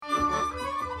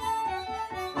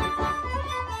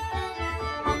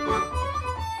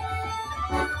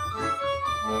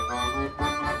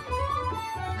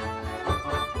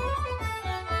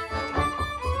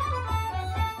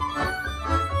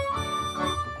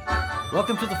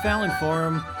Welcome to the Fallon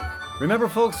Forum. Remember,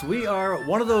 folks, we are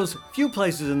one of those few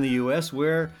places in the U.S.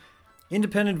 where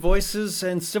independent voices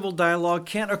and civil dialogue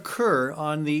can't occur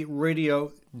on the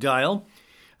radio dial.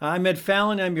 I'm Ed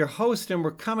Fallon, I'm your host, and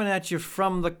we're coming at you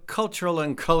from the cultural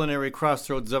and culinary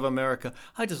crossroads of America.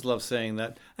 I just love saying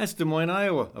that. That's Des Moines,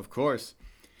 Iowa, of course.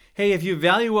 Hey, if you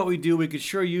value what we do, we could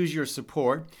sure use your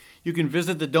support. You can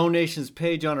visit the donations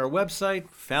page on our website,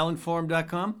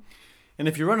 fallonforum.com. And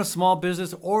if you run a small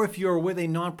business or if you're with a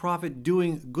nonprofit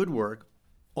doing good work,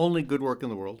 only good work in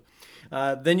the world,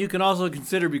 then you can also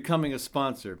consider becoming a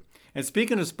sponsor. And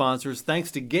speaking of sponsors, thanks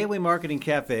to Gateway Market and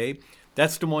Cafe,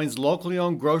 that's Des Moines' locally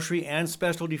owned grocery and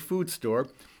specialty food store.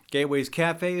 Gateway's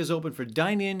Cafe is open for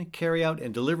dine-in, carry-out,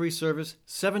 and delivery service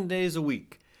 7 days a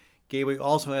week. Gateway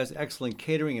also has excellent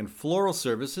catering and floral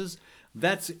services.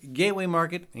 That's Gateway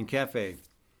Market and Cafe.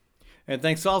 And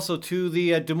thanks also to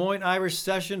the Des Moines Irish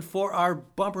Session for our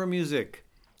bumper music.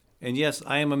 And yes,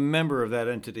 I am a member of that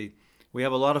entity. We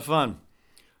have a lot of fun.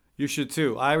 You should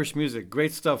too. Irish music.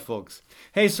 Great stuff, folks.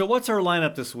 Hey, so what's our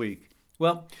lineup this week?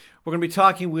 Well, we're going to be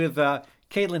talking with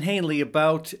Caitlin Hainley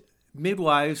about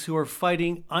midwives who are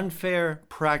fighting unfair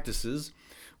practices.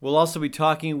 We'll also be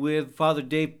talking with Father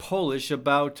Dave Polich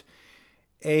about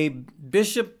a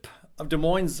bishop of Des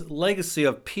Moines' legacy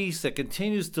of peace that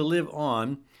continues to live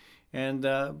on, and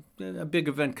a big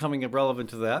event coming up relevant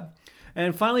to that.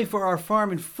 And finally, for our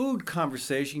farm and food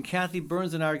conversation, Kathy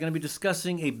Byrnes and I are going to be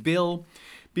discussing a bill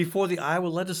before the Iowa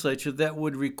legislature that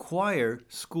would require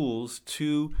schools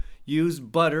to use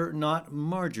butter, not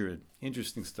margarine.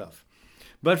 Interesting stuff.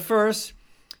 But first,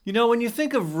 when you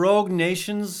think of rogue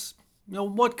nations,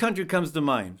 what country comes to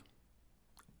mind?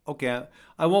 Okay,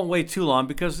 I won't wait too long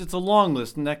because it's a long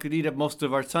list and that could eat up most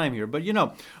of our time here. But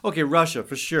okay, Russia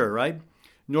for sure, right?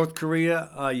 North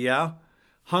Korea, yeah.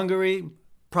 Hungary,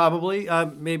 probably,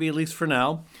 maybe at least for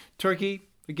now. Turkey,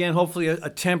 again, hopefully a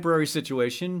temporary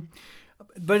situation.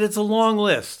 But it's a long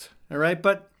list, all right?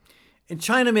 And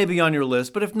China may be on your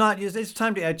list, but if not, it's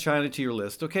time to add China to your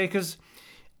list, okay? Because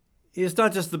it's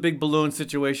not just the big balloon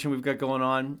situation we've got going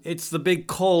on. It's the big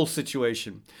coal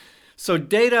situation. So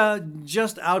data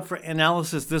just out for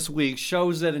analysis this week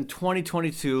shows that in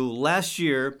 2022, last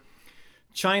year,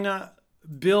 China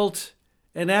built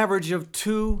an average of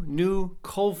 2 new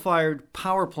coal-fired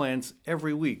power plants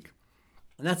every week.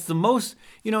 And that's the most,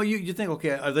 you think,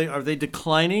 okay, are they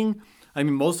declining? I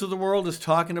mean, most of the world is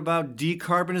talking about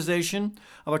decarbonization,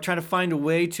 about trying to find a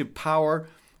way to power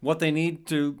what they need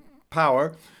to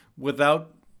power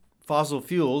without fossil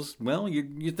fuels. Well,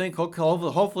 you think, okay,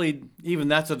 hopefully even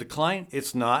that's a decline.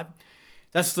 It's not.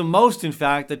 That's the most, in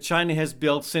fact, that China has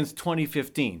built since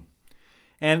 2015.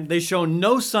 And they show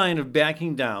no sign of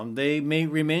backing down. They may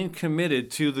remain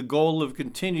committed to the goal of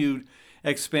continued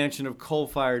expansion of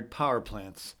coal-fired power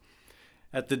plants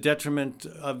at the detriment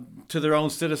to their own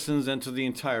citizens and to the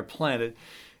entire planet.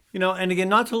 And again,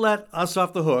 not to let us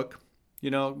off the hook,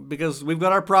 because we've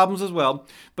got our problems as well,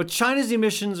 but China's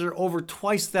emissions are over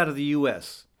twice that of the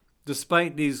U.S.,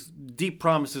 despite these deep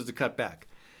promises to cut back.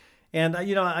 And,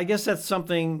 I guess that's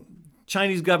something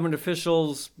Chinese government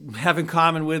officials have in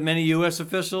common with many U.S.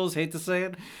 officials, hate to say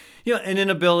it, an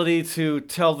inability to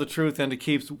tell the truth and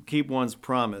to keep one's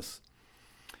promise.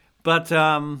 But,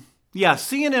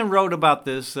 CNN wrote about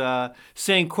this,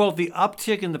 saying, quote, the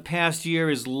uptick in the past year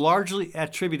is largely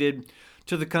attributed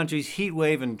to the country's heat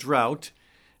wave and drought,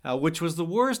 which was the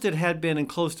worst it had been in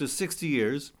close to 60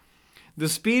 years. The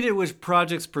speed at which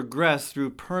projects progressed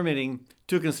through permitting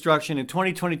to construction in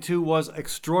 2022 was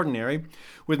extraordinary,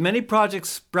 with many projects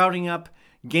sprouting up,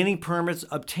 gaining permits,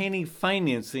 obtaining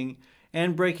financing,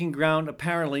 and breaking ground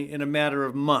apparently in a matter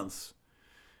of months.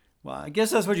 Well, I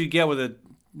guess that's what you get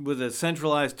with a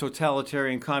centralized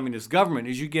totalitarian communist government,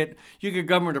 is you get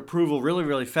government approval really,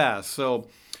 really fast. So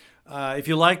if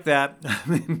you like that,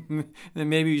 then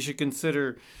maybe you should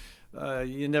consider.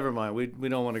 Never mind. We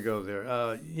don't want to go there.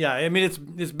 I mean,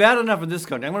 it's bad enough in this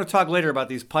country. I'm going to talk later about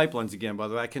these pipelines again, by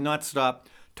the way. I cannot stop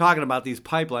talking about these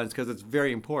pipelines because it's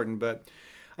very important. But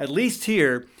at least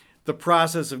here, the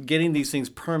process of getting these things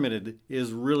permitted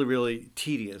is really, really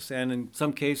tedious. And in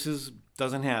some cases,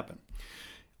 doesn't happen.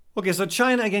 Okay, so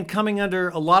China, again, coming under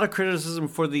a lot of criticism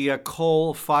for the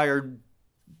coal-fired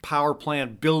power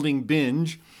plant building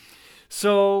binge.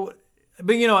 So,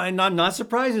 but, and not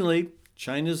surprisingly,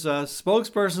 China's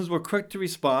spokespersons were quick to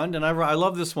respond, and I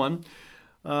love this one.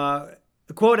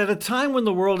 Quote, at a time when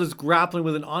the world is grappling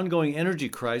with an ongoing energy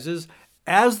crisis,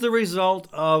 as the result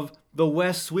of the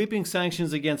West's sweeping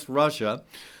sanctions against Russia,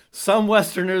 some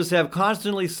Westerners have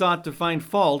constantly sought to find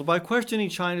fault by questioning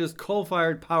China's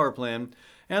coal-fired power plant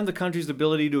and the country's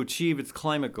ability to achieve its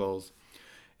climate goals.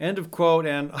 End of quote.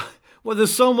 And well,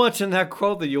 there's so much in that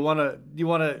quote that you want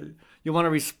to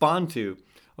respond to.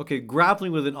 Okay,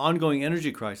 grappling with an ongoing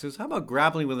energy crisis. How about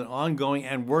grappling with an ongoing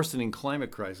and worsening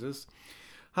climate crisis?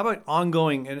 How about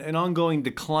an ongoing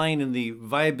decline in the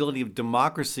viability of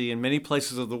democracy in many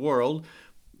places of the world,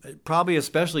 probably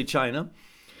especially China?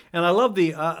 And I love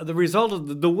the result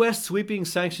of the West sweeping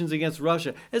sanctions against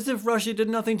Russia, as if Russia did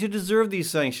nothing to deserve these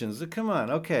sanctions. Come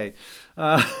on, okay.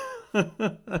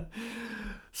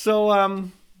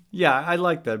 Yeah, I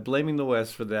like that, blaming the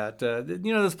West for that.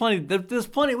 There's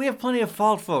plenty. We have plenty of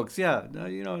fault, folks. Yeah,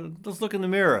 let's look in the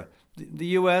mirror. The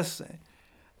U.S.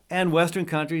 and Western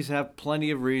countries have plenty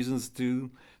of reasons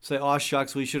to say, "Oh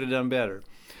shucks, we should have done better."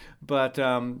 But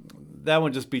that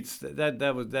one just beats that.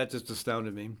 That just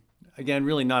astounded me. Again,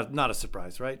 really not a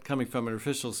surprise, right? Coming from an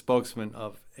official spokesman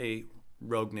of a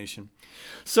rogue nation.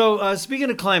 So speaking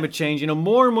of climate change,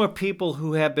 more and more people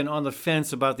who have been on the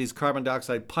fence about these carbon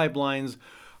dioxide pipelines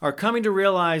are coming to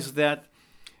realize that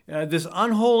this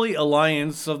unholy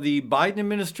alliance of the Biden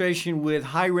administration with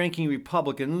high-ranking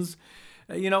Republicans,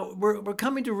 we're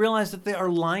coming to realize that they are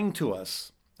lying to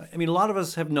us. I mean, a lot of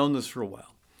us have known this for a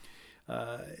while.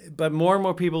 But more and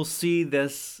more people see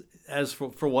this as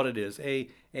for what it is, a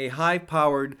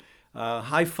high-powered,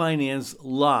 high-finance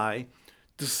lie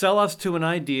to sell us to an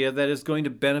idea that is going to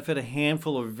benefit a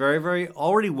handful of very, very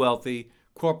already wealthy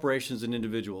corporations and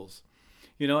individuals.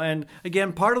 And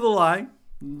again, part of the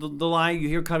lie you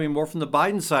hear coming more from the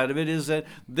Biden side of it is that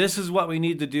this is what we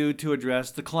need to do to address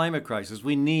the climate crisis.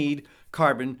 We need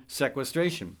carbon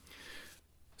sequestration.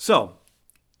 So,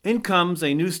 in comes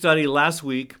a new study last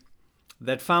week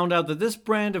that found out that this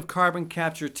brand of carbon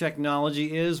capture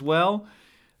technology is, well,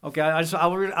 okay,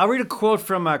 I'll read a quote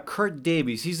from Kurt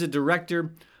Davies. He's the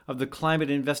director of the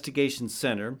Climate Investigation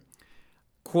Center.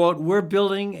 Quote, "We're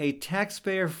building a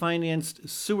taxpayer-financed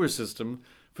sewer system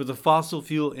for the fossil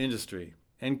fuel industry."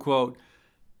 End quote.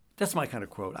 That's my kind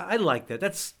of quote. I like that.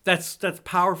 That's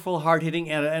powerful, hard-hitting,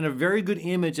 and a very good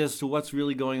image as to what's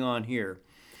really going on here.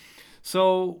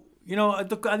 So,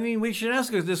 we should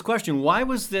ask this question. Why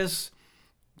was this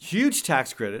huge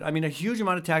tax credit, a huge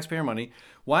amount of taxpayer money,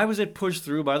 why was it pushed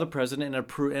through by the president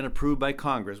and approved by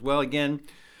Congress? Well, again,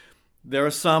 there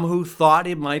are some who thought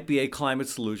it might be a climate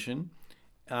solution.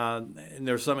 And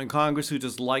there are some in Congress who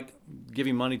just like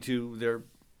giving money to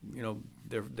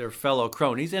their fellow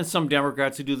cronies, and some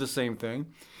Democrats who do the same thing.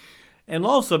 And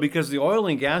also because the oil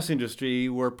and gas industry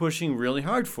were pushing really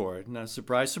hard for it. Now,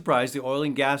 surprise, surprise, the oil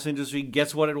and gas industry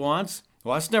gets what it wants.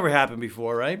 Well, that's never happened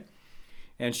before, right?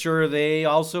 And sure, they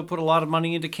also put a lot of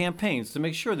money into campaigns to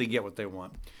make sure they get what they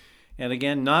want. And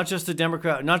again, not just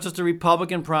a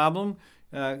Republican problem.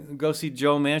 Go see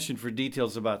Joe Manchin for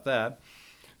details about that.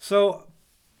 So,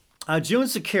 June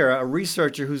Sakara, a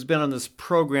researcher who's been on this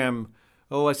program,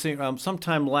 I think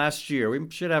sometime last year. We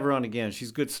should have her on again.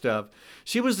 She's good stuff.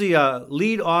 She was the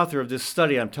lead author of this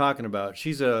study I'm talking about.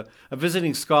 She's a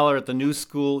visiting scholar at the New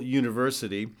School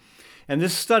University. And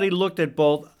this study looked at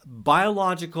both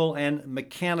biological and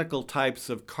mechanical types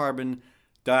of carbon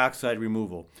dioxide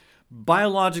removal.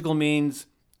 Biological means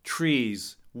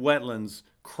trees, wetlands,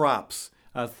 crops,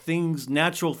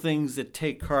 natural things that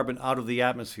take carbon out of the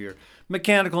atmosphere.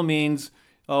 Mechanical means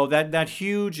that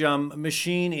huge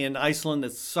machine in Iceland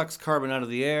that sucks carbon out of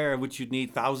the air, which you'd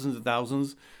need thousands and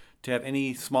thousands to have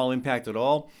any small impact at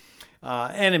all.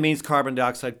 And it means carbon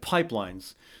dioxide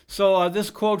pipelines. So this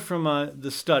quote from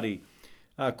the study,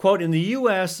 quote, "In the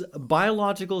U.S.,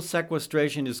 biological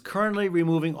sequestration is currently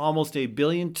removing almost 1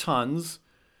 billion tons,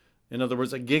 in other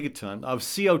words, a gigaton, of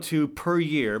CO2 per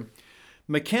year.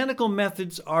 Mechanical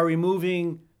methods are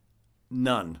removing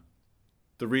none,"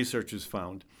 the researchers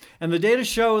found. And the data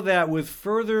show that with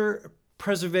further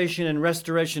preservation and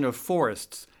restoration of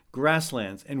forests,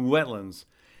 grasslands, and wetlands,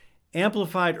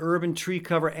 amplified urban tree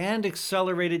cover, and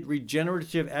accelerated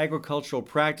regenerative agricultural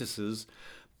practices,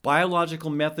 biological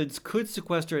methods could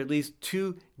sequester at least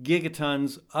 2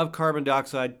 gigatons of carbon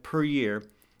dioxide per year,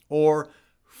 or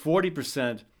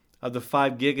 40% of the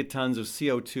 5 gigatons of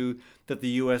CO2 that the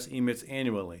U.S. emits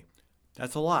annually.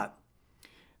 That's a lot.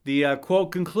 The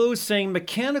quote concludes saying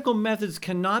mechanical methods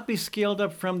cannot be scaled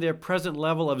up from their present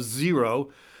level of 0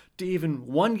 to even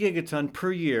 1 gigaton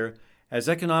per year as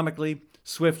economically,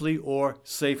 swiftly, or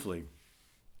safely.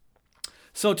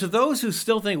 So to those who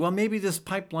still think, well, maybe this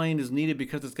pipeline is needed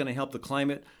because it's going to help the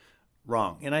climate,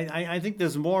 wrong. And I think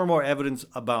there's more and more evidence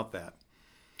about that.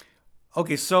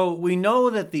 Okay, so we know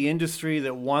that the industry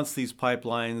that wants these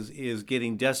pipelines is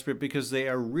getting desperate because they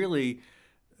are really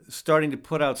starting to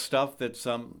put out stuff that's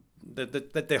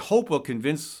that they hope will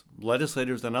convince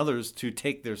legislators and others to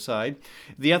take their side.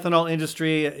 The ethanol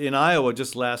industry in Iowa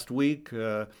just last week,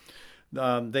 they're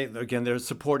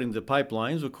supporting the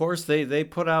pipelines. Of course, they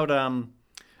put out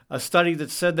a study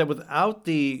that said that without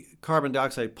the carbon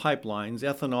dioxide pipelines,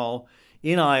 ethanol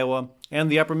in Iowa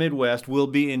and the upper Midwest will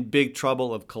be in big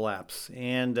trouble of collapse.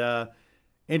 And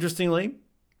interestingly,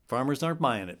 farmers aren't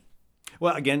buying it.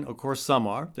 Well, again, of course, some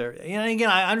are. And again,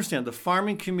 I understand the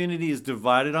farming community is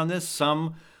divided on this.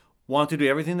 Some want to do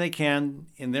everything they can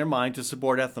in their mind to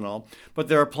support ethanol, but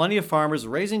there are plenty of farmers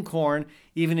raising corn,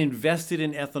 even invested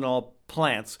in ethanol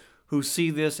plants, who see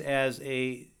this as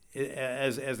a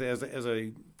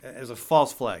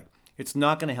false flag. It's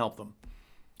not going to help them,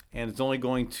 and it's only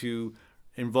going to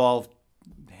involve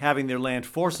having their land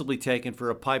forcibly taken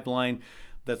for a pipeline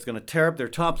that's going to tear up their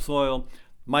topsoil,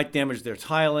 might damage their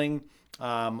tiling,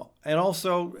 and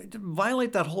also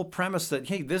violate that whole premise that,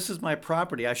 hey, this is my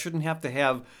property. I shouldn't have to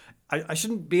have, I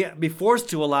shouldn't be forced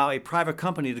to allow a private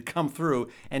company to come through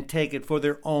and take it for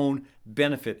their own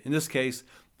benefit. In this case,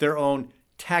 their own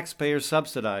taxpayer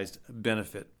subsidized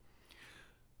benefit.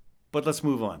 But let's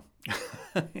move on.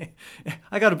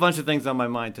 I got a bunch of things on my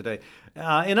mind today.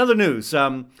 In other news,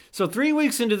 so 3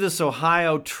 weeks into this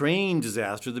Ohio train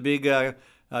disaster, the big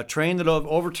train that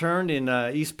overturned in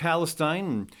East Palestine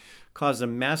and caused a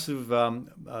massive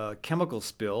chemical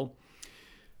spill.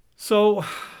 So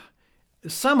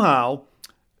somehow,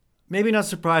 maybe not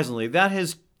surprisingly, that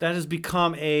has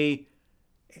become a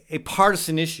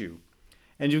partisan issue.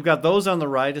 And you've got those on the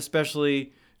right,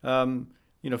 especially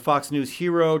Fox News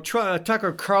hero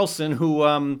Tucker Carlson,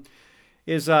 who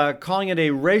is calling it a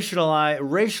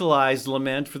racialized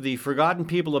lament for the forgotten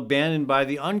people abandoned by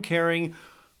the uncaring,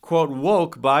 quote,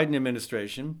 woke Biden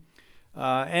administration.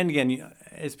 And again,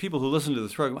 as people who listen to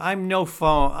this program, I'm no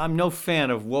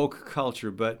fan of woke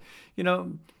culture, but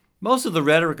most of the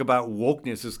rhetoric about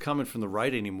wokeness is coming from the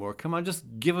right anymore. Come on, just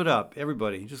give it up,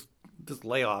 everybody. Just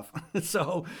lay off.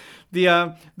 So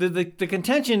the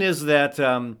contention is that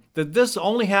that this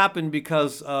only happened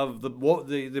because of the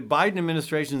Biden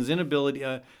administration's inability,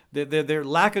 their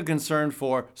lack of concern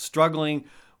for struggling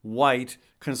white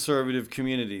conservative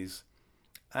communities.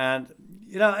 And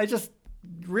I just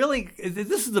really,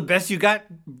 this is the best you got,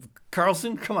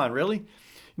 Carlson? Come on, really?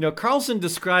 Carlson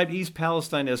described East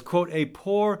Palestine as, quote, a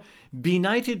poor,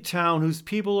 benighted town whose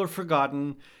people are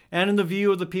forgotten, and in the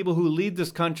view of the people who lead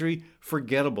this country,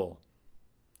 forgettable.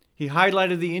 He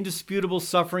highlighted the indisputable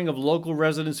suffering of local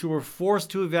residents who were forced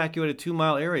to evacuate a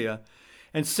 2-mile area,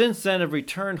 and since then have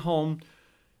returned home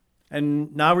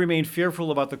and now remain fearful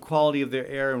about the quality of their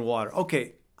air and water.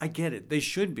 Okay, I get it. They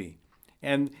should be.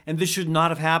 And this should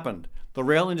not have happened. The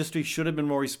rail industry should have been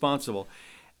more responsible.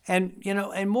 And,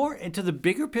 and more into the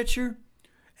bigger picture,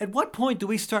 at what point do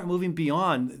we start moving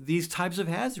beyond these types of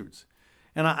hazards?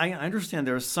 And I understand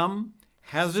there are some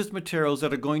hazardous materials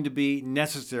that are going to be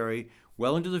necessary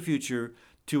well into the future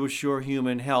to assure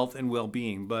human health and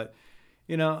well-being. But,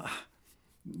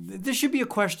 this should be a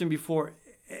question before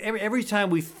every time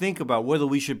we think about whether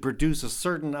we should produce a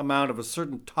certain amount of a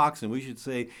certain toxin, we should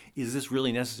say, is this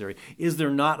really necessary? Is there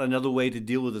not another way to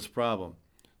deal with this problem?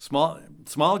 Small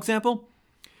example.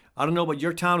 I don't know what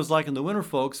your town is like in the winter,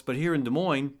 folks, but here in Des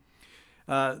Moines,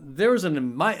 there is an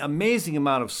amazing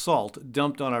amount of salt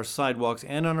dumped on our sidewalks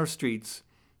and on our streets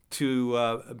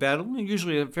to battle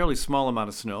usually a fairly small amount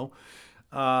of snow.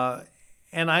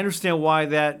 And I understand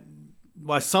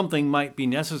why something might be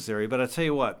necessary, but I tell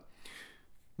you what,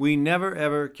 we never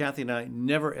ever, Kathy and I,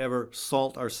 never ever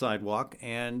salt our sidewalk,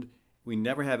 and we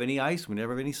never have any ice, we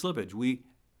never have any slippage. We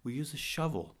use a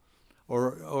shovel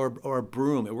or a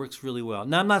broom. It works really well.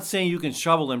 Now, I'm not saying you can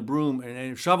shovel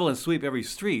and sweep every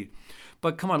street,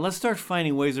 but come on, let's start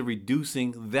finding ways of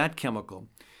reducing that chemical.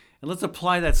 And let's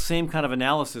apply that same kind of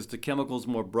analysis to chemicals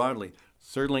more broadly.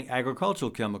 Certainly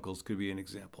agricultural chemicals could be an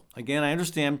example. Again, I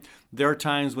understand there are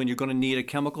times when you're going to need a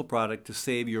chemical product to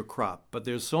save your crop, but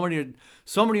there's so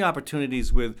many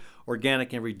opportunities with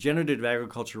organic and regenerative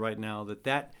agriculture right now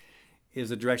that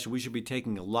is a direction we should be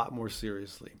taking a lot more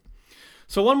seriously.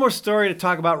 So one more story to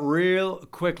talk about real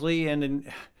quickly. And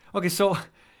this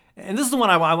is the one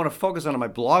I want to focus on my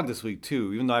blog this week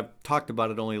too, even though I've talked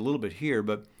about it only a little bit here.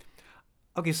 But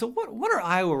okay, so what are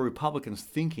Iowa Republicans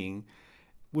thinking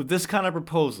with this kind of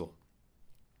proposal?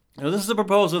 Now, this is a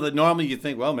proposal that normally you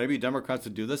think, well, maybe Democrats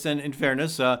would do this. And in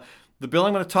fairness, the bill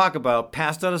I'm going to talk about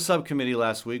passed out of subcommittee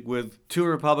last week with 2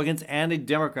 Republicans and a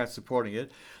Democrat supporting it.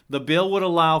 The bill would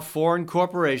allow foreign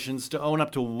corporations to own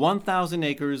up to 1,000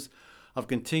 acres of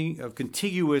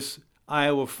contiguous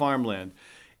Iowa farmland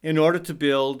in order to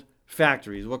build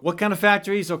factories. What kind of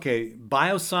factories? Okay,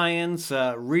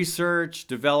 bioscience, research,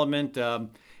 development,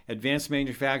 advanced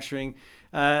manufacturing.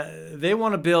 They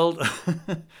want to build,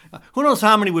 who knows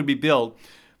how many would be built,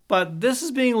 but this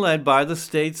is being led by the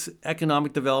state's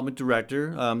economic development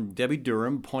director, Debbie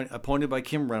Durham, appointed by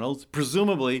Kim Reynolds.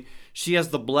 Presumably, she has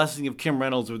the blessing of Kim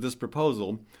Reynolds with this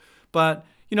proposal. But,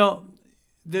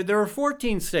 there are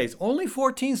 14 states, only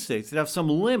 14 states that have some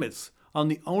limits on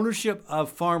the ownership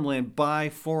of farmland by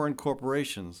foreign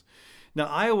corporations. Now,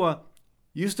 Iowa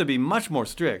used to be much more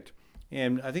strict,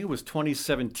 and I think it was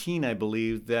 2017, I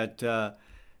believe, that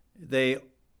they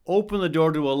opened the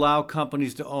door to allow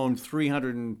companies to own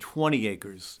 320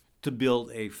 acres to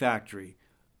build a factory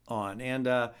on. And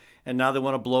now they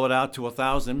want to blow it out to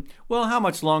 1,000. Well, how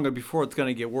much longer before it's going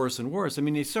to get worse and worse? I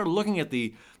mean, they started looking at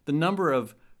the number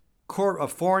of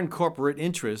foreign corporate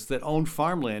interests that own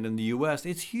farmland in the U.S.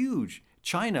 It's huge.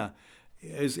 China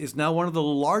is now one of the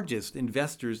largest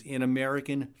investors in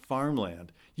American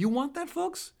farmland. You want that,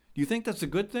 folks? Do you think that's a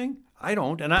good thing? I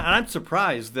don't, and I'm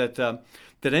surprised that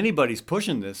anybody's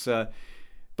pushing this. But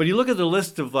you look at the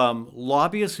list of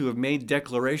lobbyists who have made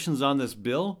declarations on this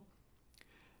bill.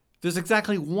 There's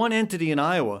exactly one entity in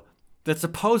Iowa that's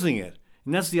opposing it,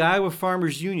 and that's the Iowa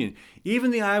Farmers Union.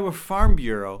 Even the Iowa Farm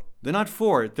Bureau, they're not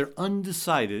for it. They're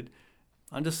undecided.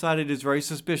 Undecided is very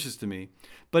suspicious to me.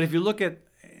 But if you look at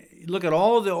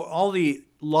all the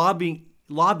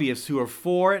lobbyists who are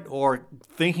for it or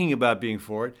thinking about being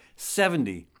for it,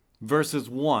 70 versus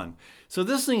 1. So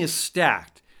this thing is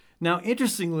stacked. Now,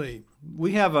 interestingly,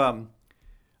 we have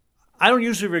I don't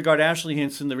usually regard Ashley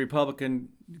Hinson, the Republican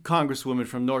congresswoman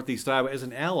from Northeast Iowa, as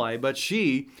an ally, but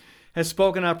she has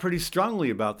spoken out pretty strongly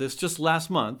about this just last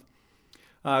month.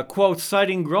 Quote,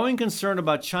 citing growing concern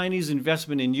about Chinese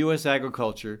investment in U.S.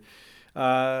 agriculture,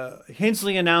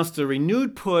 Hinsley announced a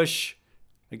renewed push,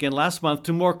 again last month,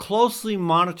 to more closely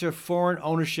monitor foreign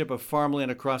ownership of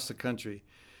farmland across the country.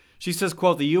 She says,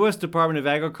 quote, the U.S. Department of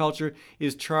Agriculture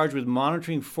is charged with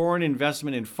monitoring foreign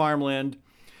investment in farmland.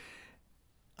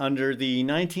 Under the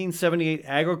 1978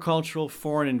 Agricultural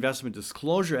Foreign Investment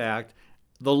Disclosure Act,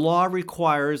 the law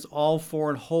requires all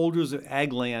foreign holders of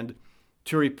ag land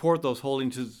to report those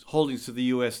holdings to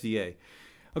the USDA.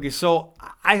 Okay, so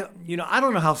I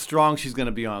don't know how strong she's going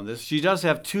to be on this. She does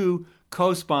have two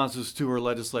co-sponsors to her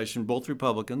legislation, both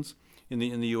Republicans in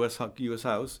the U.S.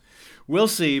 House. We'll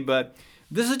see, but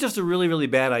this is just a really, really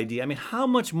bad idea. I mean, how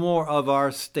much more of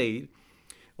our state,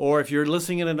 or if you're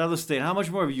listening in another state, how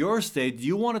much more of your state do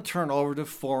you want to turn over to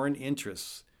foreign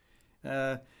interests?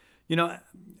 And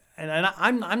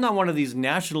I'm not one of these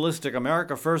nationalistic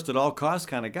America first at all costs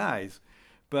kind of guys,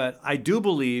 but I do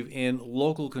believe in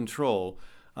local control.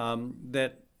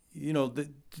 That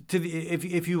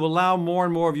if you allow more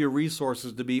and more of your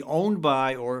resources to be owned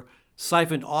by or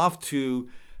siphoned off to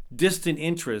distant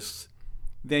interests,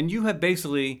 then you have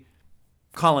basically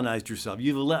colonized yourself.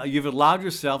 You've allowed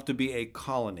yourself to be a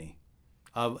colony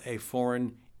of a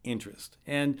foreign interest.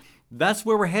 And that's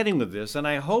where we're heading with this. And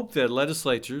I hope that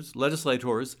legislators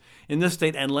in this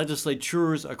state and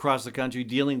legislatures across the country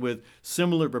dealing with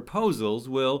similar proposals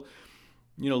will,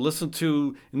 listen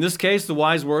to, in this case, the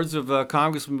wise words of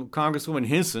Congresswoman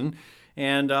Hinson,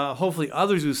 and hopefully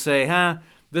others who say,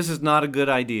 this is not a good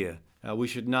idea. We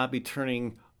should not be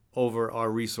turning over our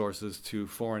resources to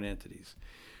foreign entities.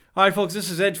 All right, folks, this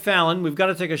is Ed Fallon. We've got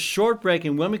to take a short break,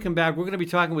 and when we come back, we're going to be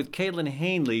talking with Caitlin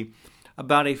Hainley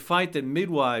about a fight that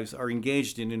midwives are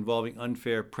engaged in involving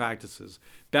unfair practices.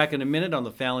 Back in a minute on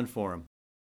the Fallon Forum.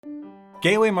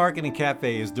 Gateway Market and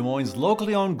Cafe is Des Moines'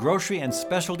 locally owned grocery and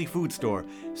specialty food store,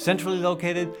 centrally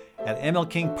located at ML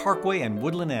King Parkway and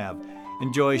Woodland Ave.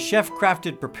 Enjoy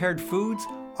chef-crafted prepared foods,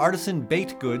 artisan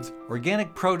baked goods,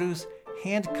 organic produce,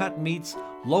 hand-cut meats,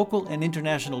 local and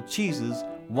international cheeses,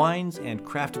 wines, and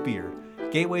craft beer.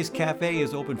 Gateway's Cafe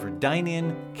is open for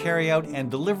dine-in, carry-out,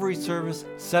 and delivery service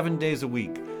 7 days a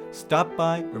week. Stop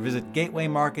by or visit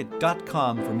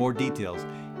gatewaymarket.com for more details.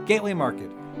 Gateway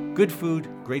Market. Good food,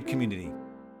 great community.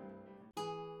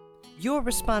 You're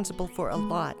responsible for a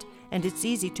lot, and it's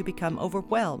easy to become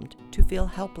overwhelmed, to feel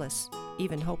helpless,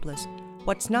 even hopeless.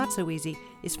 What's not so easy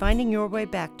is finding your way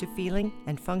back to feeling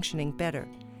and functioning better.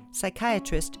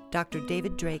 Psychiatrist Dr.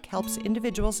 David Drake helps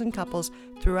individuals and couples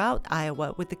throughout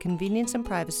Iowa with the convenience and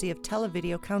privacy of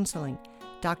televideo counseling.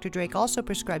 Dr. Drake also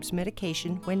prescribes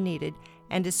medication when needed,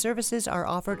 and his services are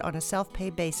offered on a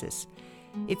self-pay basis.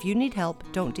 If you need help,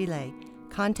 don't delay.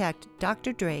 Contact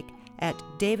Dr. Drake at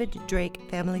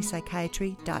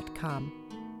daviddrakefamilypsychiatry.com.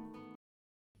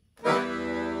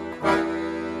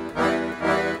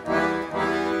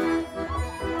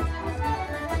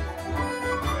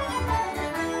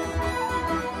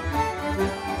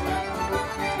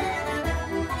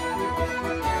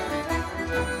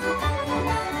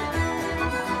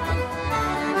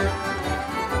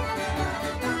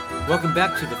 Welcome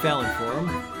back to the Fallon Forum.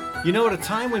 You know, at a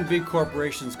time when big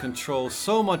corporations control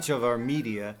so much of our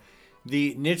media,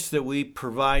 the niche that we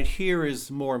provide here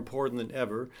is more important than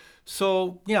ever.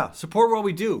 So, yeah, support what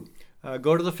we do.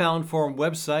 Go to the Fallon Forum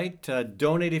website,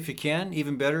 donate if you can.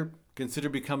 Even better, consider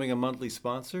becoming a monthly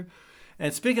sponsor.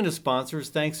 And speaking of sponsors,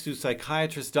 thanks to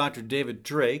psychiatrist Dr. David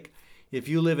Drake, if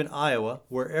you live in Iowa,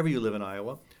 wherever you live in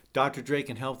Iowa, Dr. Drake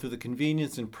can help through the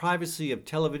convenience and privacy of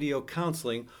televideo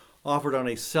counseling offered on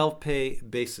a self-pay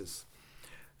basis.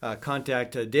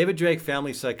 Contact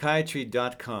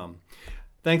daviddrakeFamilyPsychiatry.com.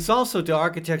 Thanks also to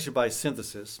Architecture by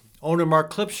Synthesis. Owner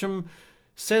Mark Clipsham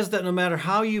says that no matter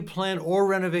how you plan or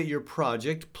renovate your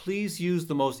project, please use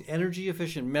the most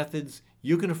energy-efficient methods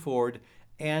you can afford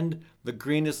and the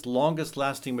greenest,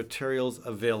 longest-lasting materials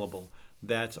available.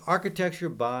 That's Architecture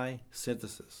by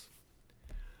Synthesis.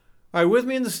 All right, with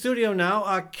me in the studio now,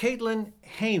 Caitlin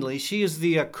Hainley. She is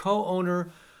the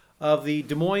co-owner of the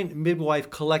Des Moines Midwife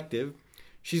Collective.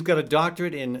 She's got a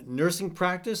doctorate in nursing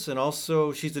practice, and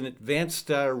also she's an advanced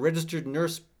registered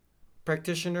nurse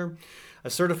practitioner,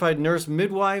 a certified nurse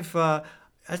midwife.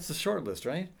 That's the short list,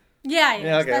 right?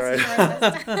 Yeah, okay, that's right.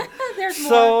 the short list. There's more.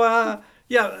 So,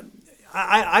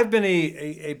 I've been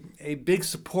a big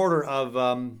supporter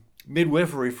of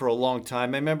midwifery for a long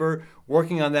time. I remember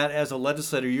working on that as a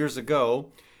legislator years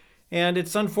ago, and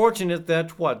it's unfortunate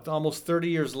that, almost 30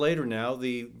 years later now,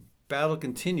 the battle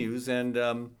continues, and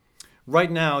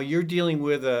right now you're dealing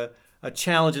with a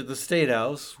challenge at the State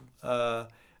House.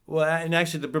 And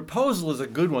actually the proposal is a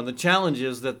good one. The challenge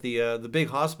is that the big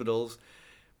hospitals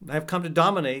have come to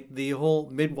dominate the whole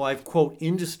midwife, quote,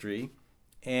 industry,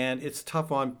 and it's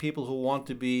tough on people who want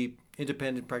to be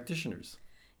independent practitioners.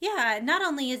 Yeah, not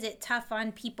only is it tough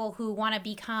on people who want to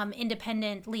become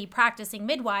independently practicing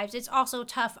midwives, it's also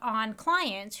tough on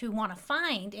clients who want to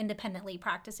find independently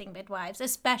practicing midwives,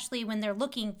 especially when they're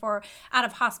looking for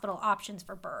out-of-hospital options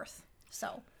for birth.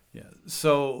 So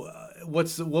what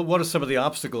are some of the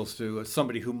obstacles to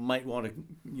somebody who might want to,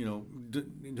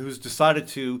 who's decided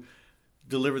to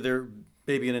deliver their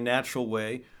baby in a natural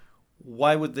way?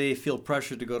 Why would they feel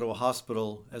pressured to go to a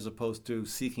hospital as opposed to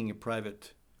seeking a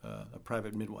private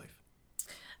midwife?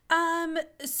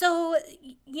 So,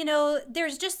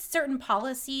 there's just certain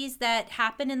policies that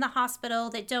happen in the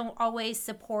hospital that don't always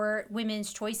support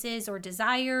women's choices or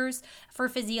desires for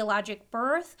physiologic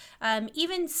birth.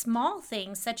 Even small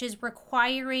things such as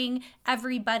requiring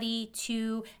everybody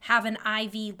to have an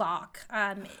IV lock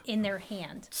in their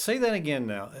hand. Say that again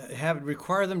now.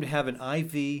 Require them to have an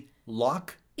IV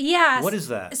lock? Yeah. What is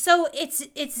that? So it's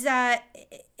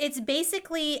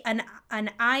basically an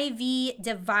IV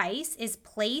device is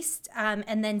placed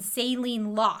and then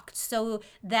saline locked so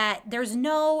that there's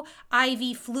no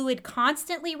IV fluid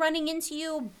constantly running into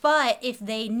you, but if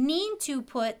they need to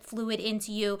put fluid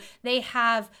into you, they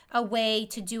have a way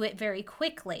to do it very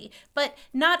quickly. But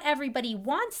not everybody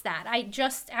wants that. I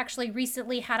just actually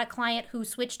recently had a client who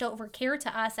switched over care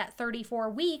to us at 34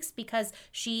 weeks because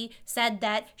she said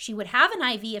that she would have an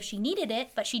IV if she needed it,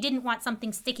 but she didn't want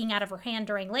something sticking out of her hand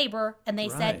during labor, and they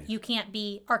said, you can't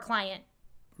be our client.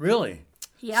 Really?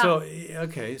 Yeah. So,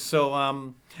 okay. So,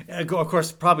 of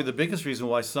course, probably the biggest reason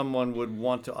why someone would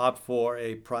want to opt for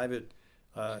a private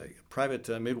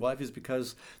midwife is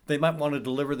because they might want to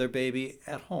deliver their baby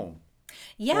at home.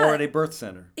 Yeah. Or at a birth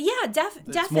center. Yeah,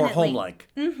 definitely. It's more home-like.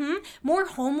 Mm-hmm. More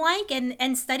home-like,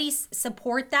 and studies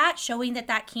support that, showing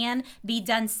that can be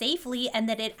done safely and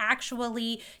that it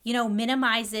actually,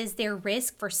 minimizes their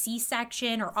risk for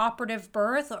C-section or operative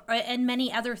birth and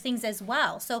many other things as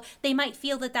well. So they might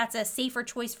feel that that's a safer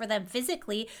choice for them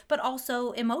physically, but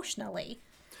also emotionally.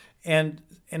 And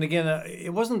again,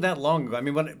 it wasn't that long ago. I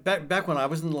mean, back when I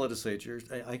was in the legislature,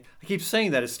 I keep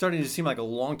saying that it's starting to seem like a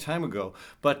long time ago.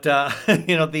 But there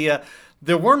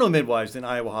were no midwives in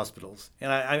Iowa hospitals,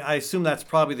 and I assume that's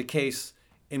probably the case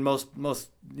in most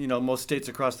states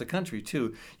across the country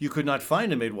too. You could not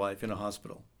find a midwife in a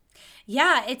hospital.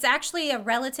 Yeah, it's actually a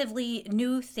relatively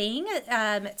new thing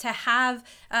to have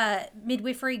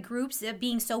midwifery groups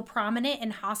being so prominent in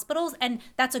hospitals. And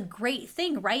that's a great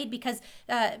thing, right? Because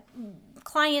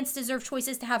clients deserve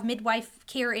choices to have midwife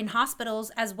care in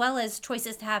hospitals as well as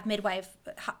choices to have midwife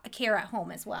care at home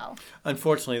as well.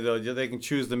 Unfortunately, though, they can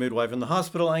choose the midwife in the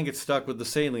hospital and get stuck with the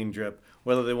saline drip,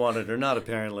 whether they want it or not,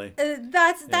 apparently.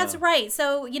 That's right.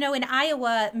 So, in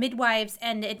Iowa, midwives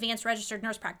and advanced registered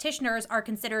nurse practitioners are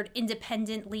considered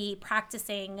independently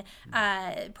practicing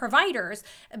providers.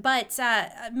 But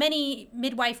many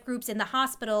midwife groups in the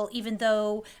hospital, even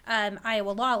though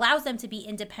Iowa law allows them to be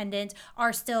independent,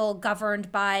 are still governed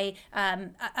governed by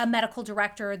a medical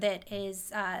director that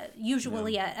is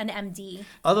usually an MD.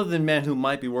 Other than men who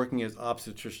might be working as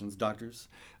obstetricians, doctors,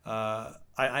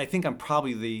 I think I'm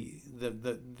probably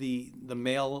the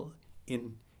male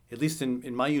in, at least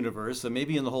in my universe, and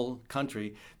maybe in the whole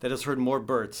country, that has heard more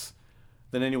births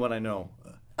than anyone I know.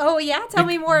 Oh yeah, tell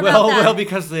me more about that. Well,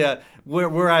 because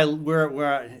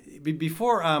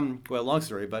before long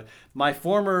story, but my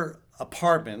former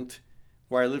apartment,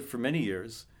 where I lived for many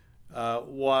years,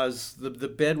 was the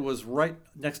bed was right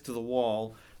next to the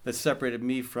wall that separated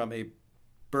me from a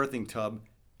birthing tub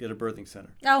at a birthing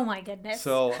center. Oh my goodness.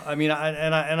 So I mean,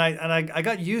 I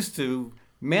got used to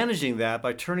managing that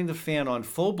by turning the fan on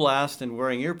full blast and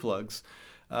wearing earplugs.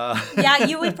 Yeah,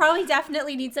 you would probably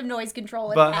definitely need some noise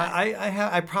control. But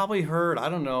I probably heard, I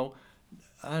don't know,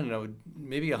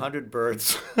 maybe 100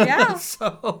 birds. Yeah.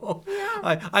 So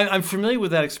yeah. I'm familiar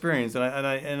with that experience, and I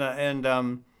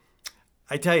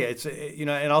tell you, it's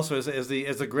and also as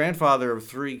the grandfather of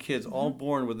 3 kids, all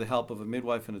born with the help of a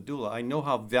midwife and a doula, I know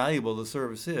how valuable the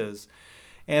service is,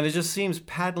 and it just seems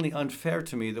patently unfair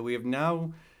to me that we have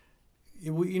now,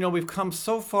 we've come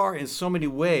so far in so many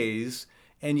ways.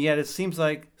 And yet it seems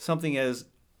like something as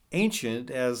ancient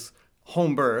as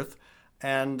home birth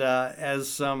and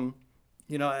as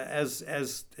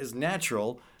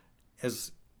natural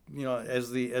as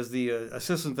the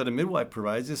assistance that a midwife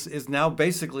provides is now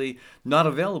basically not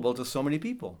available to so many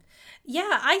people.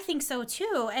 Yeah, I think so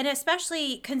too. And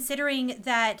especially considering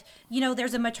that,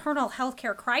 there's a maternal health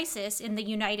care crisis in the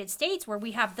United States where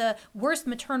we have the worst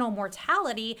maternal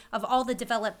mortality of all the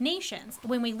developed nations.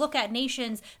 When we look at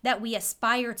nations that we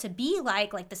aspire to be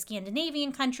like the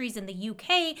Scandinavian countries and the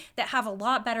UK that have a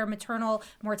lot better maternal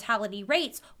mortality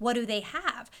rates, what do they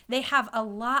have? They have a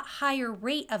lot higher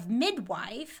rate of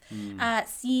midwife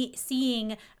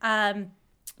seeing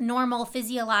normal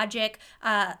physiologic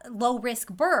low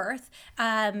risk birth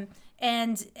and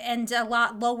a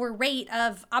lot lower rate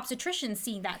of obstetricians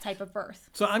seeing that type of birth.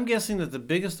 So I'm guessing that the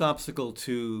biggest obstacle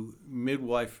to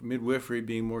midwifery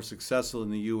being more successful in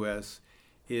the U.S.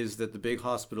 is that the big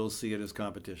hospitals see it as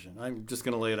competition. I'm just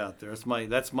going to lay it out there.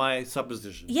 That's my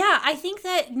supposition. Yeah, I think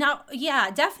that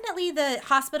definitely the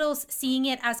hospitals seeing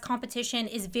it as competition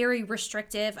is very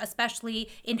restrictive, especially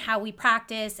in how we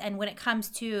practice and when it comes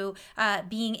to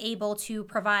being able to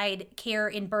provide care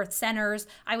in birth centers.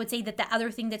 I would say that the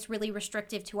other thing that's really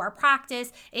restrictive to our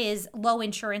practice is low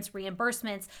insurance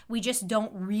reimbursements. We just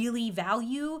don't really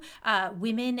value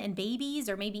women and babies,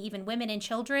 or maybe even women and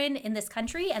children in this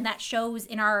country, and that shows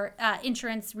in our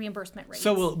insurance reimbursement rates.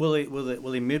 So will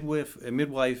a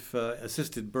midwife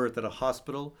assisted birth at a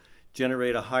hospital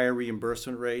generate a higher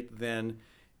reimbursement rate than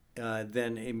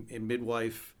a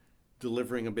midwife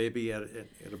delivering a baby at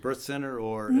a birth center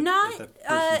or at that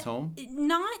person's home?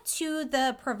 Not to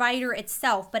the provider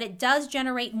itself, but it does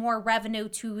generate more revenue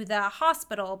to the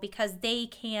hospital because they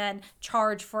can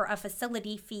charge for a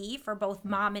facility fee for both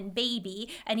mom and baby.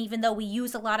 And even though we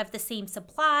use a lot of the same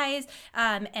supplies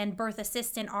and birth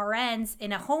assistant RNs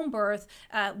in a home birth,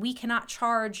 we cannot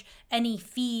charge any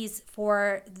fees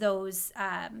for those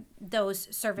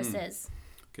services.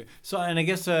 Okay. So, and I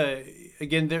guess,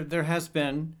 again, there has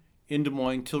been in Des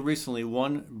Moines till recently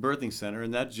one birthing center,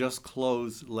 and that just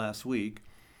closed last week.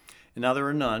 And now there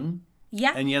are none.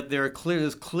 Yeah. And yet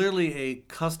there's clearly a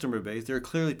customer base. There are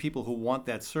clearly people who want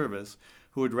that service,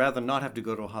 who would rather not have to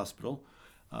go to a hospital.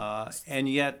 And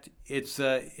yet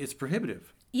it's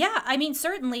prohibitive. Yeah, I mean,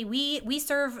 certainly we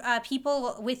serve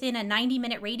people within a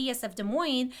 90-minute radius of Des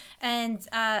Moines, and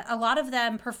a lot of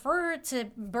them prefer to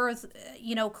birth,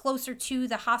 closer to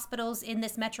the hospitals in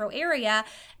this metro area,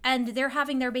 and they're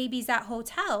having their babies at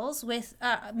hotels with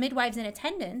midwives in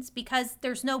attendance because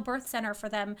there's no birth center for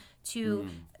them to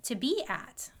be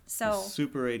at. So a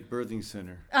Super 8 birthing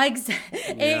center.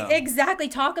 Exactly.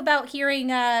 Talk about hearing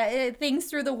things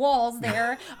through the walls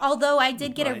there. Although I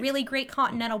did get a really great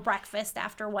continental breakfast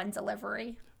after one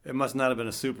delivery. It must not have been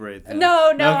a Super 8 then.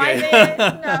 No, okay. I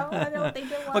didn't. No, I don't think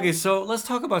it was. Okay, so let's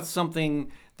talk about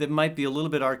something that might be a little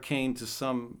bit arcane to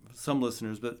some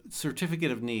listeners, but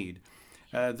certificate of need.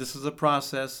 This is a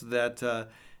process that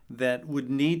would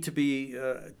need to be,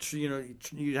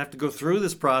 you'd have to go through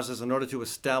this process in order to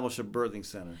establish a birthing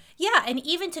center. Yeah, and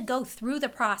even to go through the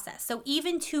process. So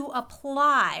even to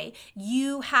apply,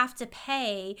 you have to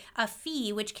pay a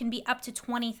fee, which can be up to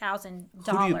 $20,000.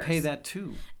 Who do you pay that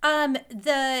to?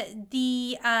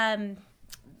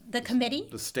 The committee?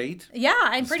 The state? Yeah,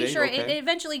 I'm pretty sure okay. it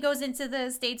eventually goes into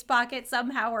the state's pocket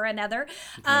somehow or another.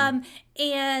 Okay.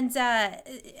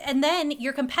 And then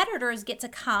your competitors get to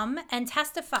come and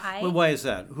testify. Well, why is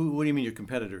that? What do you mean your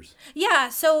competitors? Yeah,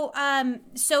 so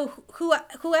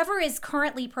whoever is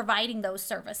currently providing those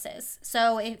services.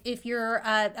 So if you're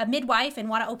a midwife and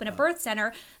want to open a birth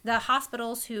center, the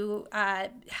hospitals who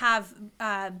have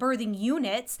birthing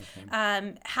units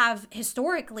have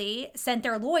historically sent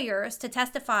their lawyers to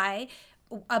testify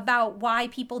about why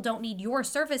people don't need your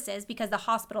services because the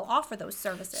hospital offer those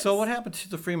services. So what happened to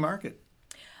the free market?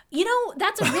 You know,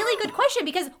 that's a really good question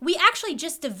because we actually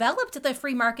just developed the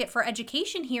free market for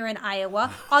education here in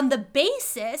Iowa on the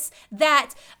basis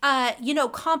that,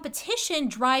 competition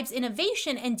drives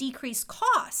innovation and decreased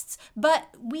costs. But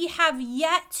we have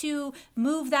yet to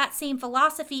move that same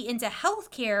philosophy into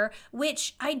healthcare,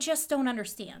 which I just don't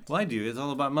understand. Well, I do. It's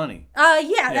all about money. Right.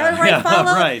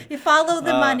 Right. You follow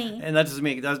the money. And that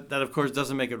of course,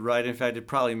 doesn't make it right. In fact, it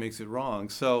probably makes it wrong.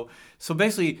 So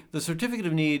basically, the certificate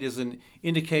of need is an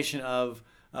indication of,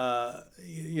 the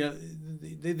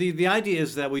idea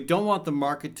is that we don't want the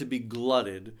market to be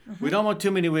glutted. Mm-hmm. We don't want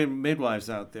too many midwives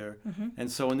out there. Mm-hmm.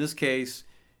 And so in this case,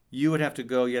 you have to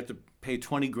pay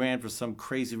 $20,000 for some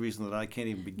crazy reason that I can't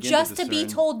even begin just to to be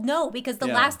told no, because the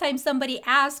last time somebody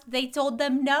asked, they told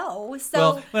them no. So,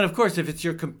 well, but of course, if it's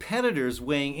your competitors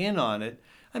weighing in on it,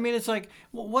 I mean, it's like,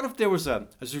 well, what if there was a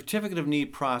certificate of need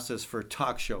process for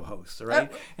talk show hosts, all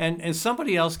right? And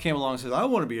somebody else came along and said, I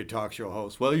want to be a talk show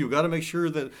host. Well, you've got to make sure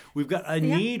that we've got a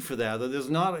need for that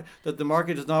that the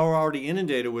market is not already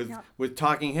inundated with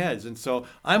talking heads. And so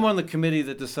I'm on the committee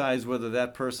that decides whether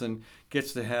that person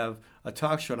gets to have a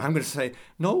talk show, and I'm going to say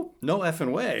no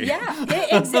effing way. Yeah,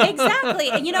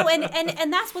 exactly.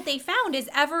 And that's what they found is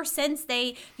ever since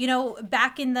they,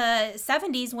 back in the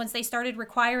 70s, once they started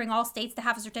requiring all states to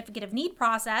have a certificate of need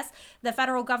process, the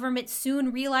federal government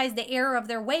soon realized the error of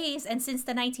their ways, and since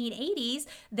the 1980s,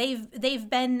 they've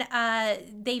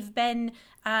been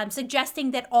suggesting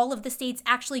that all of the states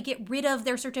actually get rid of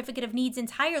their certificate of needs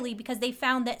entirely because they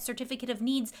found that certificate of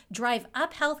needs drive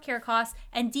up healthcare costs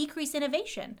and decrease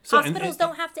innovation. Hospitals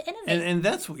don't have to innovate. And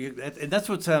that's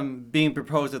what's being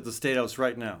proposed at the State House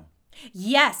right now.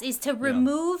 Yes, is to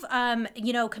remove,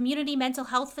 community mental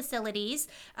health facilities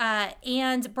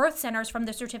and birth centers from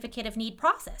the certificate of need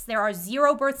process. There are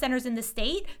 0 birth centers in the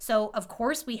state, so of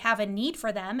course we have a need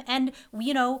for them, and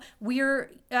we're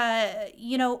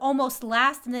almost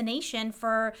last in the nation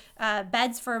for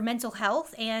beds for mental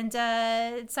health and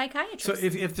psychiatry. So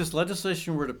if this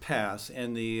legislation were to pass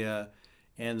and the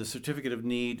certificate of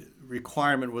need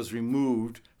requirement was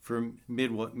removed for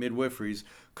midwiferys,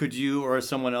 could you or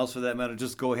someone else for that matter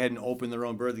just go ahead and open their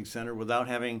own birthing center without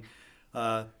having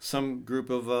some group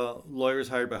of lawyers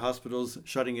hired by hospitals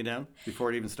shutting you down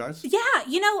before it even starts? Yeah,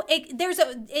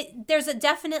 there's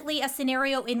definitely a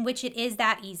scenario in which it is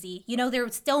that easy. There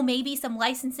still may be some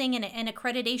licensing and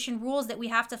accreditation rules that we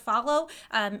have to follow,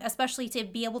 especially to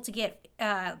be able to get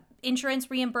insurance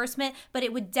reimbursement, but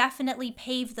it would definitely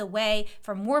pave the way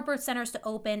for more birth centers to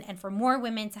open and for more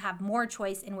women to have more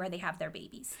choice in where they have their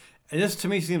babies. And this to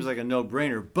me seems like a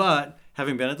no-brainer, but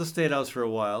having been at the State House for a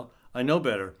while, I know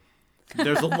better.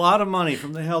 There's a lot of money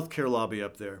from the healthcare lobby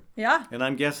up there. Yeah. And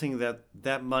I'm guessing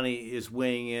that money is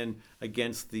weighing in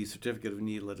against the certificate of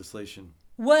need legislation.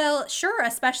 Well, sure,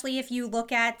 especially if you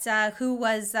look at who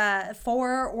was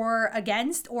for or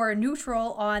against or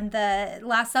neutral on the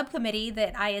last subcommittee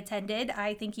that I attended.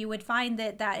 I think you would find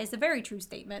that is a very true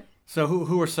statement. So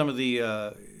who are some of the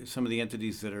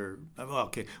entities that are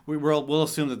okay? We'll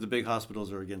assume that the big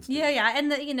hospitals are against it. Yeah,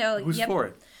 and who's for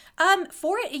it?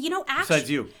 For it, actually, besides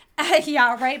you.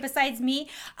 Yeah, right. Besides me,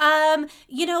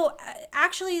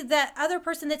 actually, the other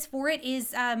person that's for it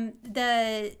is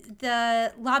the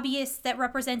lobbyist that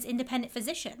represents independent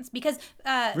physicians. Because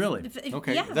really,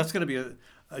 okay, yeah. That's going to be a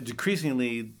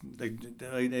decreasingly a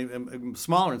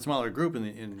smaller and smaller group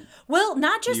in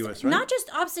not just the US, right? Not just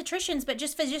obstetricians, but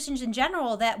just physicians in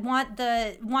general that want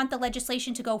the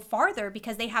legislation to go farther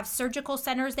because they have surgical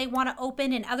centers they want to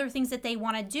open and other things that they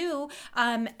want to do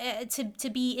to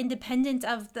be independent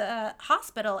of the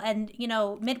hospital. And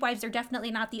midwives are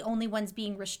definitely not the only ones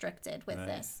being restricted with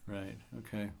this. Right.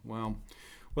 Okay. Wow.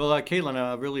 Well, Caitlin,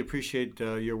 I really appreciate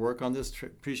your work on this.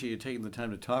 Appreciate you taking the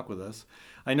time to talk with us.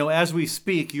 I know as we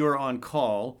speak, you're on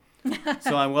call,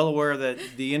 so I'm well aware that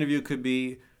the interview could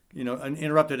be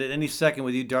interrupted at any second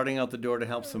with you darting out the door to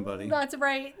help somebody. That's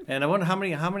right. And I wonder how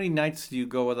many nights do you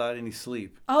go without any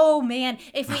sleep? Oh, man.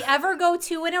 If we ever go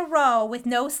 2 in a row with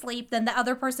no sleep, then the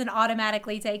other person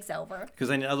automatically takes over. Because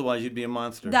then otherwise you'd be a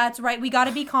monster. That's right. We got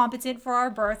to be competent for our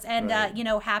births and,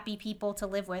 Right. Happy people to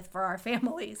live with for our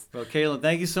families. Well, Caitlin,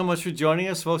 thank you so much for joining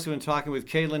us. Folks, we've been talking with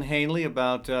Caitlin Hainley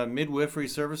about midwifery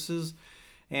services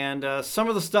and some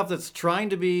of the stuff that's trying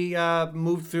to be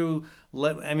moved through.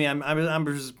 I'm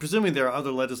presuming there are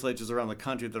other legislatures around the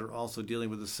country that are also dealing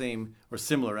with the same or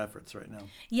similar efforts right now.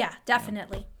 Yeah,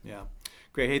 definitely. Yeah.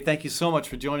 Great. Hey, thank you so much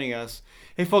for joining us.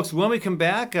 Hey, folks, when we come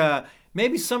back,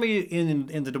 maybe some of you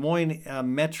in the Des Moines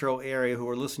metro area who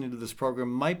are listening to this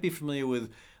program might be familiar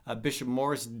with Bishop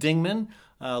Morris Dingman.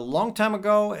 A long time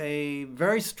ago, a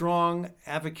very strong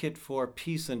advocate for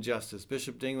peace and justice.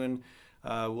 Bishop Dingman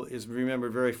is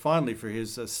remembered very fondly for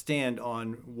his stand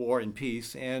on war and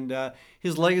peace, and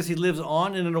his legacy lives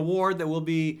on in an award that will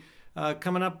be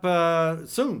coming up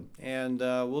soon. And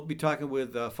we'll be talking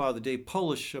with Father Dave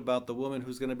Polich about the woman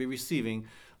who's going to be receiving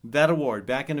that award.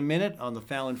 Back in a minute on the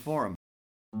Fallon Forum.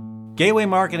 Gateway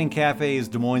Market and Cafe is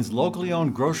Des Moines' locally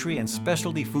owned grocery and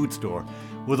specialty food store.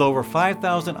 With over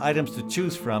 5,000 items to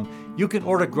choose from, you can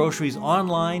order groceries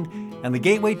online, and the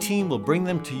Gateway team will bring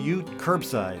them to you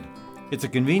curbside. It's a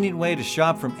convenient way to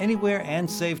shop from anywhere and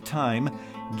save time.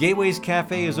 Gateway's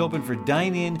Cafe is open for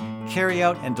dine-in,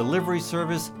 carry-out, and delivery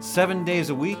service 7 days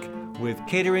a week, with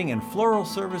catering and floral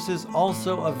services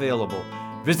also available.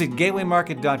 Visit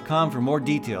gatewaymarket.com for more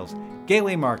details.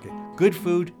 Gateway Market, good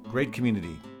food, great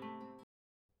community.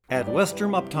 At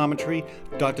Westrom Optometry,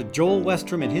 Dr. Joel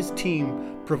Westrom and his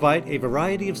team provide a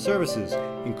variety of services,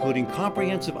 including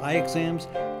comprehensive eye exams,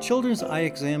 children's eye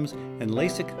exams, and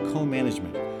LASIK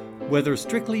co-management. Whether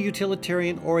strictly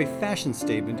utilitarian or a fashion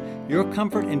statement, your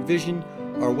comfort and vision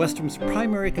are Westrom's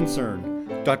primary concern.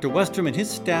 Dr. Westrom and his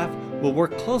staff will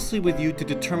work closely with you to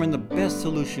determine the best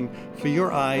solution for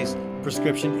your eyes,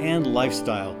 prescription, and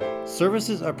lifestyle.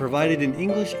 Services are provided in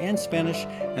English and Spanish,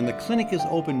 and the clinic is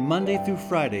open Monday through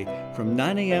Friday from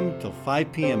 9 a.m. till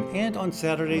 5 p.m. and on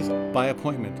Saturdays by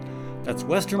appointment. That's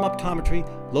Westrom Optometry,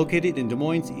 located in Des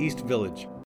Moines East Village.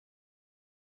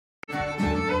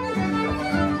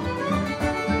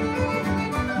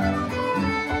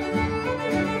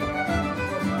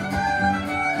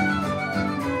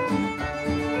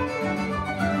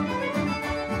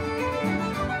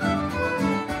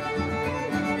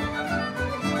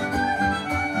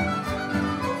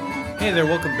 Hey there,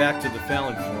 welcome back to the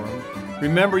Fallon Forum.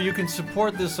 Remember, you can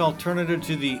support this alternative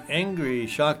to the angry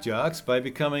shock jocks by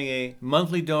becoming a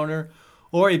monthly donor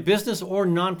or a business or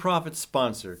nonprofit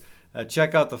sponsor.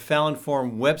 Check out the Fallon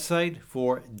Forum website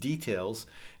for details.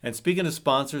 And speaking of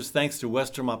sponsors, thanks to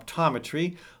Westrom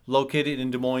Optometry, located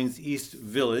in Des Moines East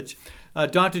Village.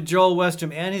 Dr. Joel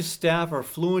Westrom and his staff are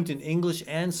fluent in English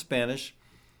and Spanish.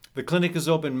 The clinic is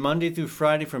open Monday through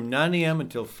Friday from 9 a.m.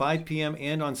 until 5 p.m.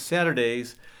 and on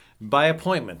Saturdays by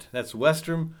appointment. That's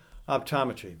Westrom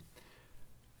Optometry.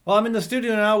 Well, I'm in the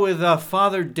studio now with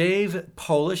Father Dave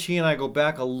Polich. He and I go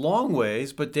back a long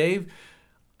ways, but Dave,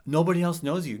 nobody else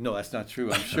knows you. No, that's not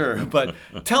true, I'm sure. But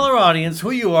tell our audience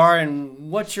who you are and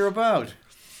what you're about.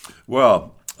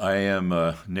 Well, I am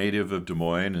a native of Des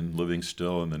Moines and living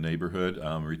still in the neighborhood.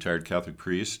 I'm a retired Catholic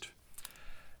priest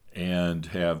and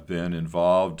have been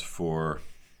involved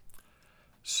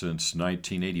since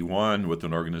 1981 with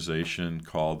an organization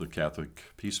called the Catholic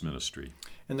Peace Ministry.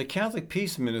 And the Catholic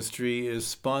Peace Ministry is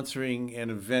sponsoring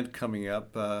an event coming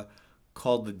up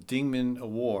called the Dingman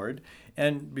Award.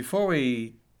 And before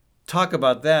we talk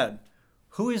about that,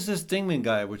 who is this Dingman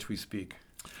guy of which we speak?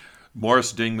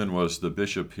 Morris Dingman was the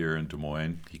bishop here in Des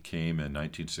Moines. He came in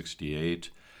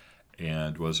 1968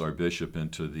 and was our bishop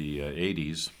into the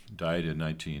 80s, died in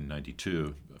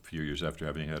 1992, a few years after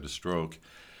having had a stroke.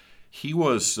 He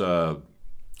was an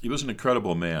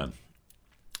incredible man,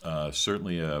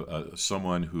 certainly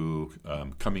someone who,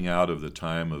 coming out of the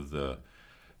time of the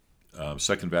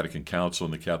Second Vatican Council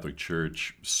in the Catholic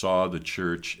Church, saw the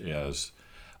Church as,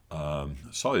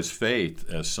 saw his faith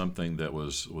as something that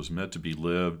was meant to be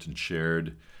lived and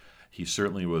shared. He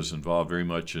certainly was involved very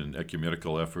much in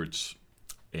ecumenical efforts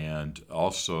and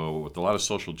also with a lot of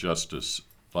social justice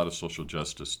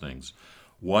things,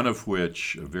 one of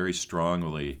which very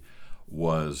strongly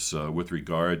was with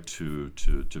regard to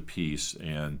peace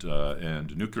and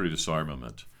nuclear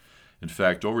disarmament. In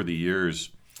fact, over the years,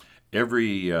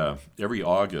 every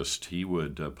August he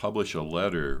would publish a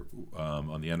letter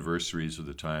on the anniversaries of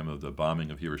the time of the bombing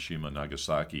of Hiroshima and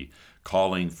Nagasaki,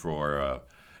 calling for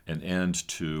an end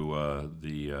to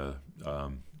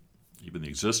even the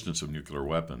existence of nuclear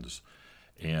weapons.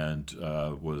 and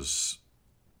was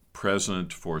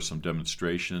present for some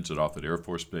demonstrations at Offutt Air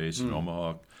Force Base in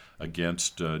Omaha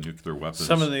against nuclear weapons.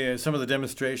 Some of the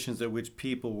demonstrations at which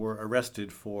people were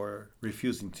arrested for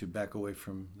refusing to back away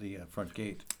from the front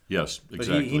gate. Yes, But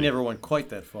exactly. he never went quite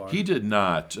that far. He did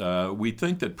not. We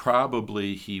think that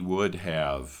probably he would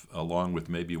have, along with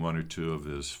maybe one or two of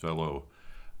his fellow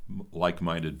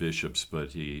like-minded bishops,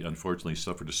 but he unfortunately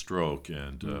suffered a stroke,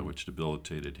 and which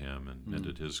debilitated him and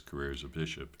ended his career as a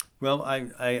bishop. Well,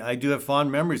 I do have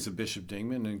fond memories of Bishop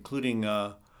Dingman, including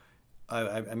I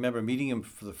remember meeting him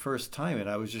for the first time, and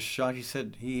I was just shocked. He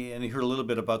said he heard a little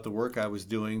bit about the work I was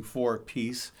doing for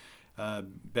peace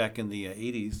back in the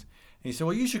 80s. And he said,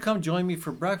 "Well, you should come join me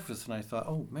for breakfast." And I thought,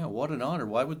 "Oh man, what an honor!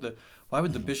 Why would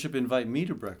the bishop invite me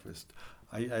to breakfast?"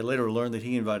 I later learned that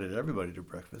he invited everybody to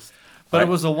breakfast, but it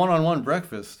was a one-on-one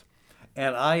breakfast,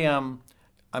 and I'm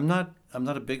not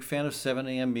a big fan of 7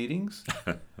 a.m. meetings,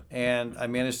 and I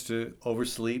managed to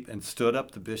oversleep and stood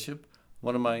up the bishop.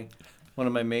 One of my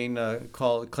main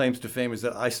claims to fame is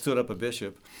that I stood up a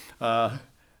bishop, but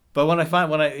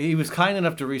he was kind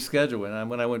enough to reschedule, and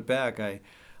when I went back, I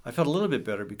felt a little bit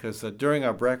better because during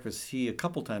our breakfast, he a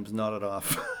couple times nodded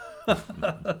off.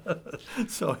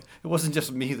 So it wasn't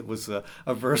just me that was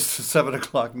averse to 7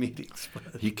 o'clock meetings.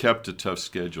 He kept a tough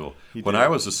schedule. He When did. I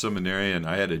was a seminarian,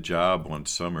 I had a job one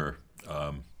summer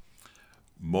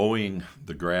mowing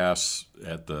the grass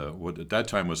at what at that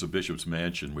time was a bishop's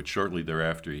mansion, which shortly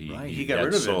thereafter he got had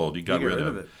rid of sold. it. He got rid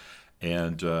of it.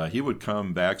 And he would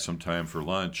come back sometime for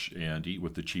lunch and eat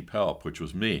with the cheap help, which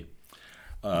was me.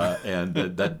 And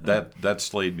that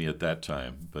slayed me at that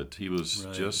time. But he was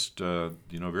just a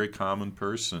very common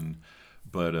person,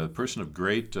 but a person of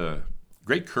great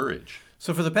courage.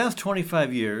 So for the past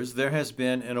 25 years, there has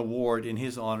been an award in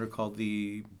his honor called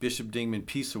the Bishop Dingman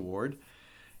Peace Award.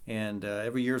 And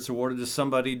every year it's awarded to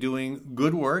somebody doing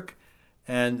good work.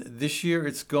 And this year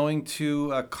it's going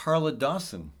to Carla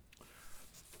Dawson.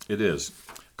 It is.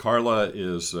 Carla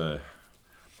is...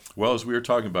 Well, as we were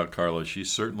talking about Carla,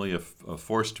 she's certainly a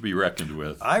force to be reckoned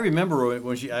with. I remember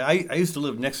when I used to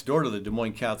live next door to the Des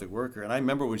Moines Catholic Worker, and I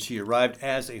remember when she arrived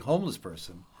as a homeless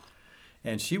person,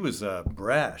 and she was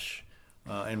brash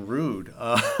and rude,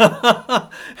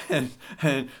 and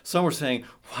some were saying,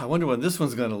 "I wonder when this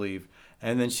one's going to leave."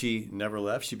 And then she never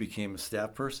left. She became a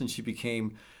staff person. She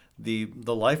became the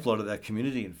lifeblood of that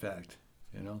community. In fact,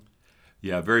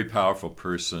 Yeah, a very powerful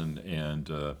person,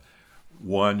 and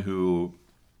one who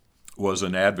was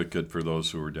an advocate for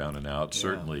those who were down and out.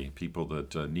 Certainly, people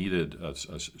that needed a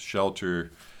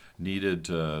shelter, needed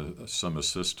some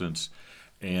assistance,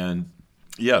 and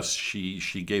yes,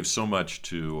 she gave so much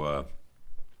to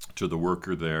the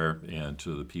worker there and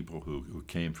to the people who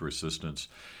came for assistance.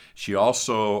 She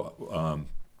also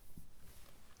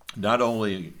not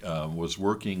only was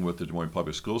working with the Des Moines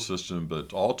public school system,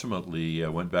 but ultimately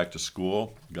went back to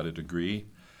school, got a degree,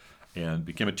 and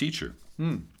became a teacher.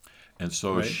 And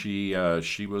so she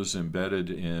was embedded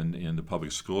in the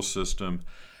public school system,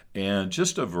 and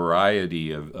just a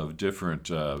variety of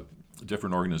different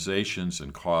organizations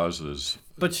and causes.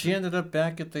 But she ended up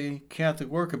back at the Catholic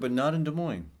Worker, but not in Des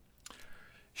Moines.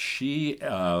 She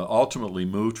ultimately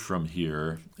moved from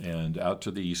here and out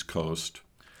to the East Coast,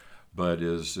 but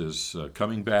is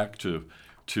coming back to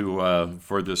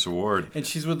for this award. And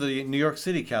she's with the New York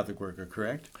City Catholic Worker,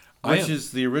 correct? Which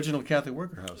is the original Catholic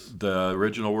Worker House. The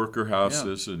original worker house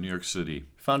is in New York City.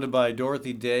 Founded by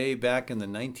Dorothy Day back in the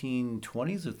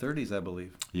 1920s or 30s, I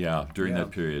believe. Yeah, during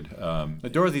that period.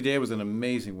 Dorothy Day was an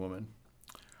amazing woman.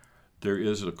 There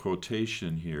is a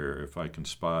quotation here, if I can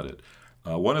spot it.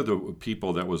 One of the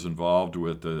people that was involved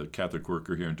with the Catholic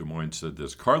Worker here in Des Moines said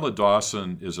this: "Carla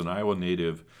Dawson is an Iowa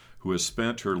native who has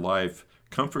spent her life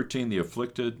comforting the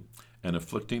afflicted and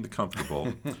afflicting the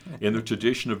comfortable in the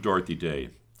tradition of Dorothy Day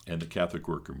and the Catholic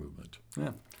Worker movement."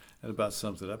 Yeah, that about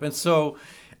sums it up. And so,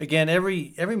 again,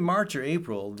 every March or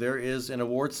April, there is an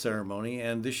award ceremony,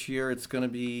 and this year it's going to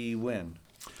be when?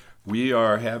 We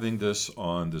are having this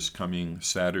on this coming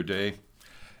Saturday.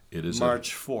 It is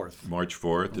March 4th. March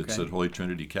 4th. Okay. It's at Holy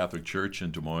Trinity Catholic Church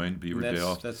in Des Moines,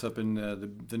 Beaverdale. That's up in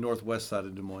the northwest side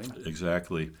of Des Moines.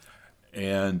 Exactly.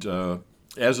 And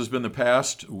as has been the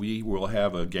past, we will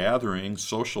have a gathering,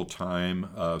 social time,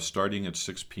 starting at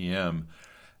 6 p.m.,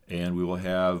 and we will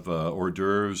have hors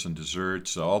d'oeuvres and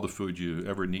desserts, all the food you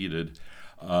ever needed.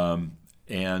 And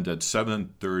at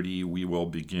 7:30, we will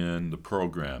begin the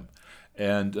program.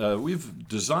 And we've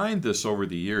designed this over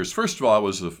the years. First of all, it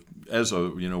was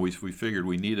we figured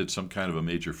we needed some kind of a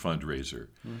major fundraiser,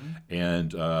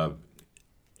 and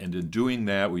in doing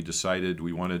that, we decided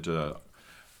we wanted to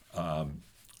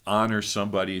honor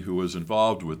somebody who was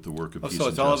involved with the work of peace and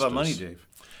justice. So it's all about money, Dave.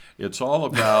 It's all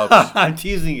about I'm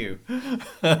teasing you.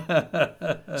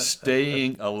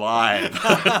 staying alive.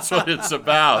 That's what it's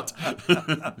about.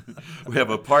 We have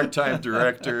a part-time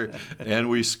director, and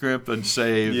we scrimp and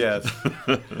save. Yes,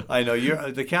 I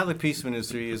know. The Catholic Peace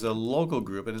Ministry is a local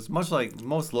group, and it's much like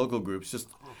most local groups. Just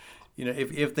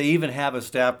if they even have a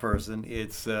staff person,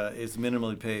 it's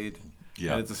minimally paid.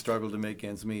 Yeah. And it's a struggle to make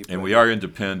ends meet. And we are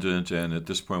independent, and at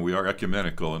this point we are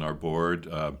ecumenical in our board.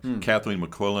 Kathleen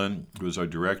McQuillan, who is our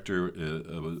director,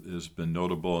 has been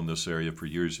notable in this area for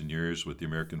years and years with the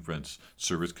American Friends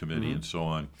Service Committee and so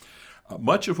on.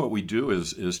 Much of what we do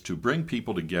is to bring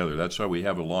people together. That's why we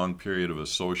have a long period of a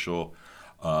social.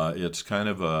 It's kind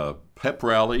of a pep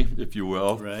rally, if you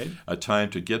will, right. A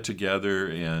time to get together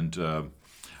and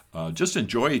just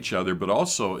enjoy each other, but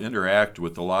also interact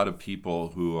with a lot of people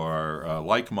who are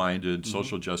like-minded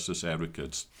social justice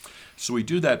advocates. So we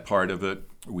do that part of it.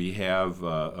 We have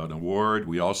an award.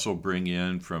 We also bring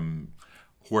in from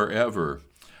wherever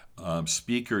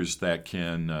speakers that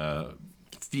can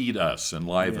feed us,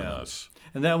 enliven us.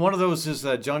 And then one of those is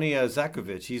Johnny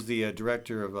Zakovich. He's the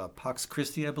director of Pax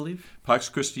Christi, I believe. Pax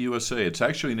Christi USA. It's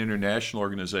actually an international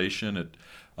organization.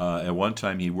 At one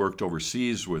time, he worked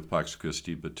overseas with Pax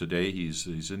Christi, but today he's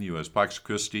in the U.S. Pax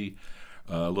Christi,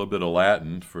 a little bit of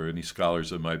Latin for any scholars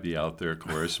that might be out there, of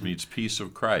course, means peace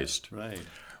of Christ. Right.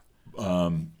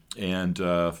 And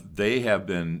they have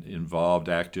been involved,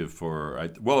 active for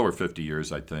well over 50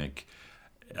 years, I think,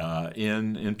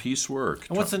 in peace work.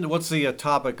 And what's the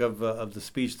topic of the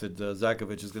speech that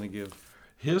Zakovich is going to give?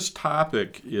 His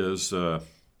topic is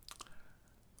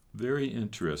very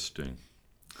interesting.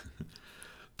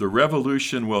 The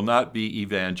revolution will not be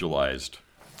evangelized.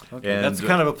 Okay, and that's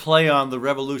kind of a play on the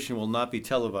revolution will not be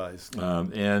televised.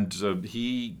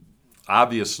 He,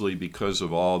 obviously, because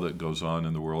of all that goes on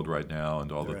in the world right now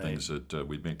and all the things that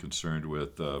we've been concerned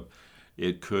with,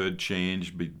 it could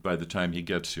change by the time he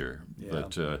gets here. Yeah.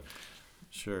 But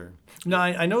sure. Now,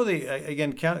 I know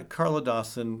again, Carla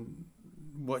Dawson,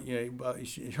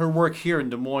 her work here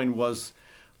in Des Moines was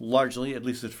largely, at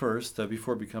least at first,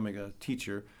 before becoming a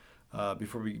teacher,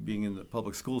 before being in the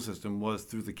public school system, was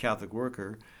through the Catholic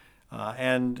Worker.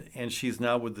 And she's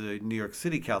now with the New York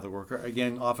City Catholic Worker,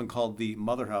 again, often called the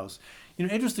Mother House.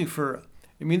 Interesting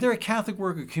there are Catholic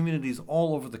worker communities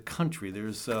all over the country. There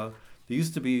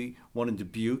used to be one in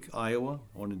Dubuque, Iowa,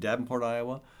 one in Davenport,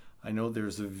 Iowa. I know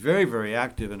there's a very, very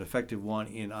active and effective one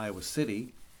in Iowa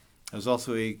City. There's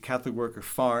also a Catholic worker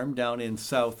farm down in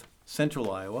South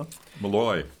Central Iowa.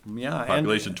 Malloy. Yeah.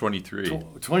 Population 23.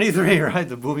 23, right,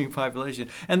 the booming population.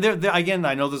 And there, again,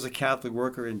 I know there's a Catholic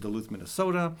worker in Duluth,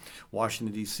 Minnesota,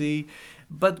 Washington, D.C.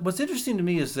 But what's interesting to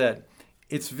me is that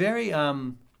it's very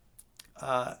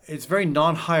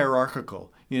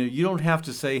non-hierarchical. You don't have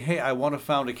to say, hey, I want to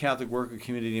found a Catholic worker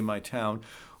community in my town.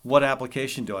 What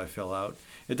application do I fill out?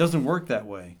 It doesn't work that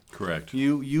way. Correct.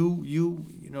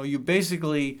 You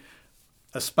basically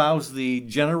espouse the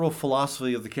general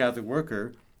philosophy of the Catholic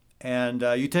worker, and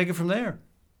you take it from there.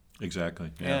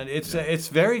 Exactly. Yeah. And it's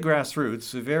very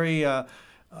grassroots, very.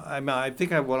 I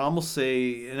think I would almost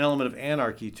say an element of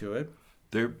anarchy to it.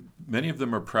 Many of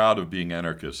them are proud of being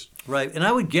anarchists. Right, and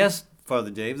I would guess, Father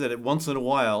Dave, that once in a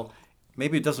while,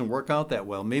 maybe it doesn't work out that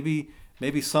well. Maybe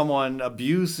someone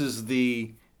abuses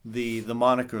the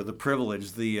moniker, the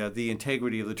privilege, the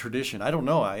integrity of the tradition. I don't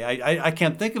know. I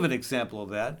can't think of an example of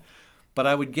that. But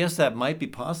I would guess that might be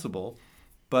possible.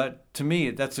 But to me,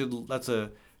 that's a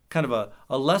kind of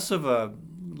a less of a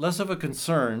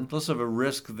concern, less of a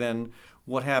risk than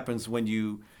what happens when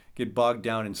you get bogged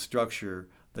down in structure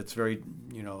that's very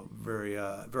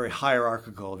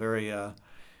hierarchical, very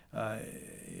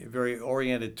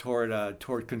oriented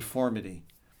toward conformity.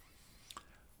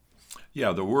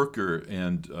 Yeah, the worker,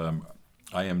 and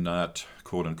I am not,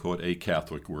 quote unquote, a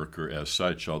Catholic worker as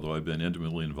such, although I've been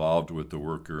intimately involved with the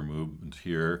worker movement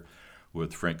here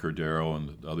with Frank Cordero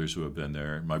and others who have been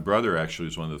there. My brother actually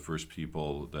was one of the first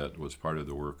people that was part of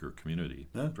the worker community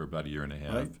for about a year and a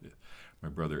half, right. My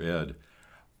brother Ed.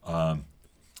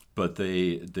 But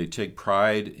they take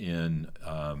pride in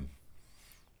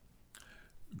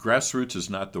grassroots is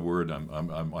not the word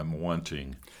I'm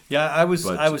wanting. Yeah, I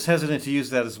was hesitant to use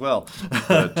that as well.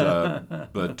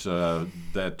 but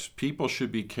that people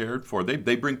should be cared for.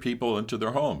 They bring people into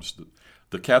their homes.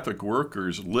 The Catholic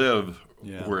workers live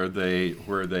where they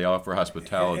offer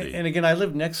hospitality. And again, I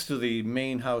lived next to the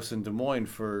main house in Des Moines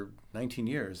for 19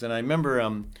 years, and I remember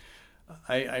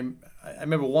I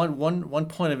remember one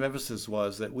point of emphasis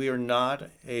was that we are not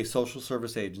a social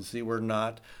service agency. We're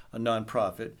not a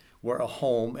nonprofit. We're a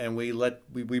home, and we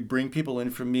bring people in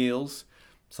for meals.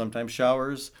 sometimes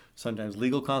showers, sometimes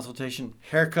legal consultation,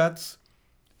 haircuts,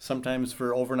 sometimes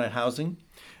for overnight housing.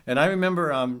 And I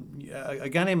remember a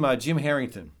guy named Jim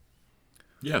Harrington,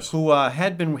 Yes. who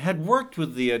had worked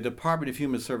with the Department of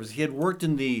Human Services. He had worked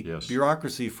in the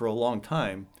bureaucracy for a long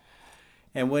time.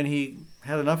 And when he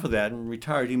had enough of that and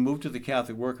retired, he moved to the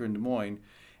Catholic Worker in Des Moines.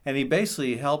 And he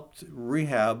basically helped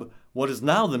rehab what is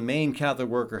now the main Catholic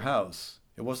Worker house.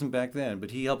 It wasn't back then,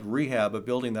 but he helped rehab a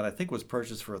building that I think was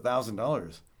purchased for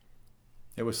 $1,000.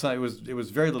 It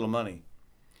was very little money.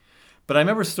 But I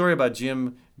remember a story about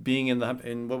Jim being in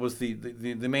what was the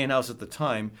main house at the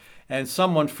time, and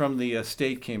someone from the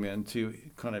state came in to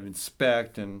kind of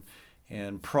inspect and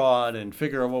prod and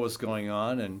figure out what was going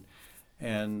on,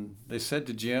 and they said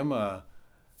to Jim,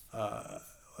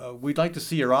 we'd like to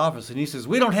see your office. And he says,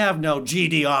 we don't have no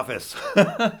GD office.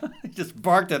 He just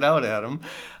barked it out at him.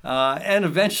 And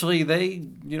eventually they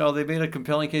made a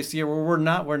compelling case. Yeah, well, we're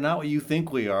not what you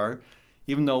think we are,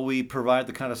 even though we provide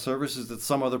the kind of services that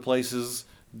some other places,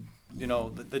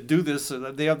 that do this.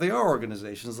 They are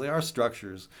organizations. They are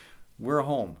structures. We're a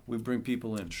home. We bring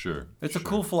people in. Sure. It's a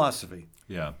cool philosophy.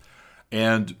 Yeah.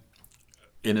 And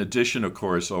in addition, of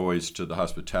course, always to the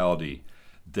hospitality,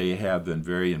 they have been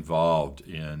very involved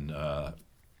in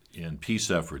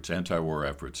peace efforts, anti-war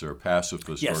efforts. They're a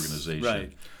pacifist organization.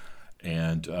 Right.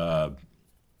 And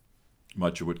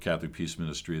much of what Catholic Peace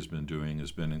Ministry has been doing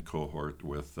has been in cohort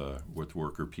with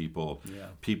worker people. Yeah.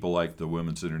 People like the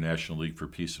Women's International League for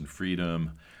Peace and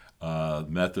Freedom,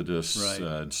 Methodists,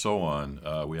 and so on.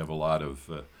 We have a lot of...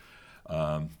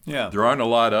 There aren't a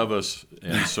lot of us,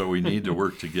 and so we need to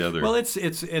work together. Well, it's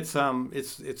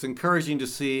encouraging to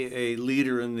see a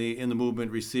leader in the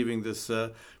movement receiving this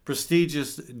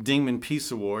prestigious Dingman Peace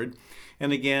Award.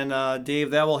 And again,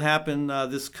 Dave, that will happen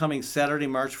this coming Saturday,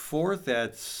 March 4th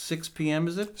at 6 p.m.,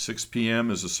 is it? 6 p.m.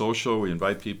 is a social. We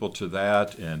invite people to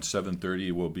that, and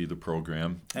 7:30 will be the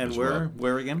program. And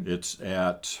where again? It's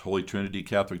at Holy Trinity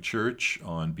Catholic Church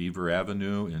on Beaver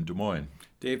Avenue in Des Moines.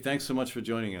 Dave, thanks so much for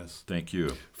joining us. Thank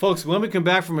you. Folks, when we come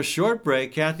back from a short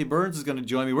break, Kathy Byrnes is going to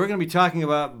join me. We're going to be talking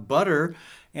about butter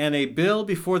and a bill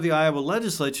before the Iowa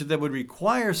legislature that would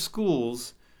require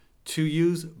schools to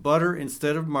use butter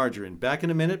instead of margarine. Back in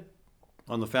a minute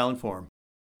on the Fallon Forum.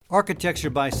 Architecture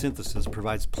by Synthesis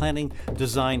provides planning,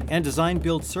 design, and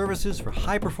design-build services for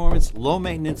high-performance,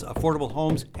 low-maintenance, affordable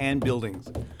homes and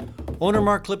buildings. Owner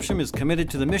Mark Lipsham is committed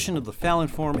to the mission of the Fallon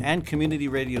Forum and community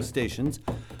radio stations.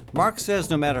 Mark says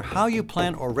no matter how you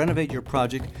plan or renovate your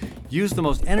project, use the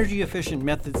most energy-efficient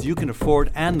methods you can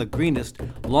afford and the greenest,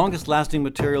 longest-lasting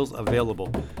materials available.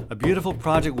 A beautiful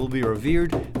project will be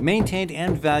revered, maintained,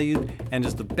 and valued, and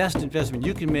is the best investment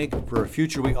you can make for a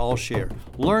future we all share.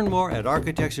 Learn more at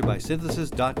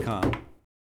architecturebysynthesis.com.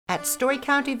 At Story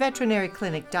County Veterinary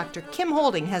Clinic, Dr. Kim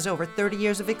Holding has over 30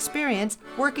 years of experience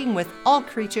working with all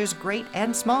creatures great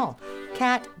and small.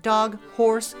 Cat, dog,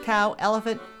 horse, cow,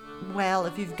 elephant. Well,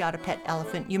 if you've got a pet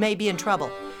elephant, you may be in trouble.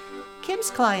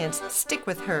 Kim's clients stick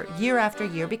with her year after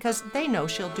year because they know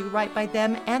she'll do right by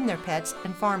them and their pets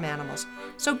and farm animals.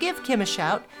 So give Kim a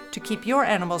shout to keep your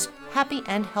animals happy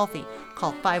and healthy.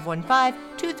 Call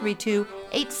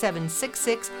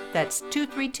 515-232-8766. That's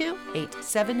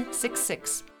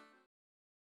 232-8766.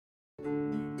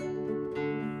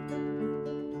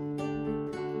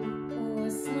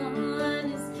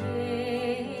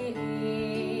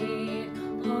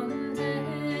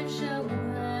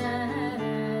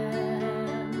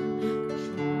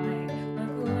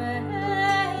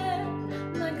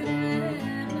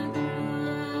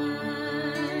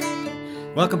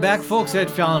 Welcome back, folks. Ed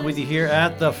Fallon with you here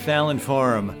at the Fallon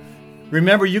Forum.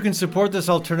 Remember, you can support this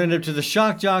alternative to the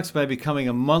shock jocks by becoming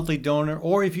a monthly donor,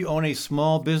 or if you own a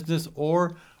small business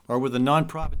or are with a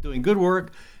nonprofit doing good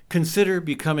work, consider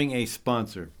becoming a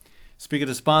sponsor. Speaking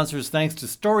of sponsors, thanks to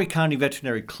Story County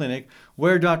Veterinary Clinic,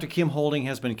 where Dr. Kim Holding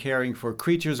has been caring for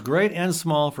creatures great and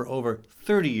small for over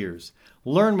 30 years.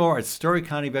 Learn more at Story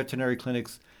County Veterinary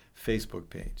Clinic's Facebook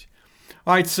page.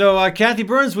 All right, so Kathy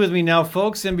Byrnes with me now,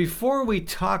 folks. And before we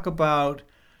talk about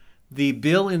the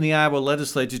bill in the Iowa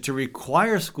legislature to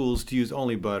require schools to use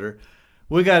only butter,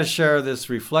 we got to share this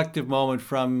reflective moment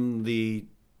from the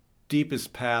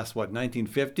deepest past,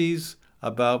 1950s,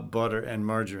 about butter and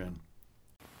margarine.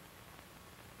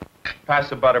 Pass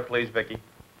the butter, please, Vicky.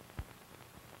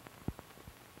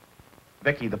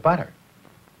 Vicky, the butter.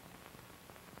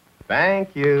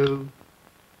 Thank you.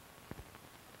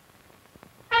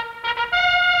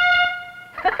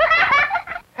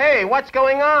 Hey, what's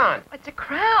going on? It's a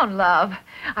crown, love.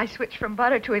 I switched from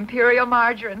butter to imperial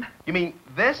margarine. You mean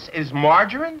this is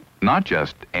margarine? Not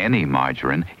just any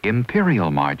margarine,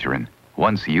 imperial margarine.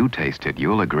 Once you taste it,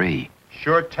 you'll agree.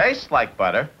 Sure tastes like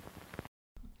butter.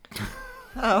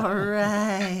 All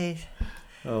right.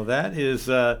 Oh, that is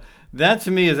that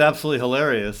to me is absolutely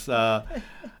hilarious.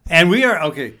 And we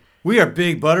are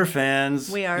big butter fans.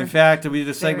 We are. In fact, we did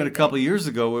a segment Very a couple big. years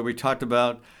ago where we talked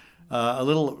about a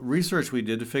little research we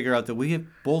did to figure out that we have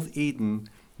both eaten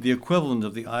the equivalent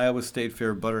of the Iowa State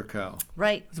Fair butter cow.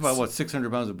 Right. It's about,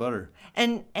 600 pounds of butter.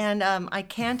 And I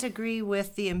can't agree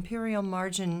with the Imperial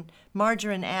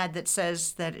margarine ad that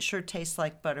says that it sure tastes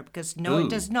like butter, because no, Ooh, it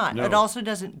does not. no. It also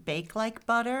doesn't bake like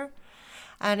butter,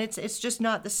 and it's just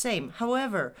not the same.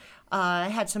 However, I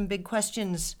had some big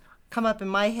questions come up in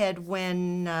my head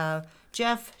when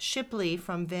Jeff Shipley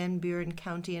from Van Buren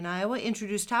County in Iowa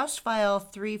introduced House File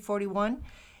 341.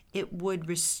 It would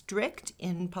restrict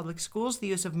in public schools the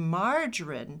use of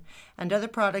margarine and other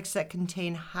products that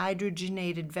contain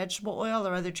hydrogenated vegetable oil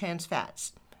or other trans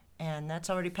fats. And that's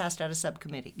already passed out of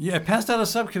subcommittee. Yeah, it passed out of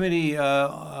subcommittee.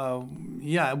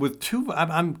 With two.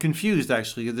 I'm confused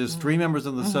actually. There's three members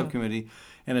of the subcommittee,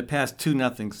 and it passed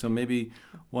 2-0. So maybe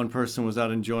one person was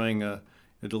out enjoying a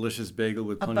delicious bagel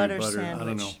with plenty butter of butter. sandwich. I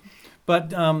don't know,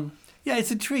 but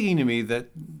it's intriguing to me that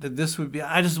this would be.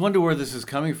 I just wonder where this is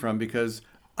coming from, because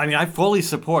I mean I fully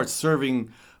support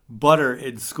serving butter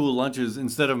in school lunches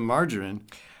instead of margarine.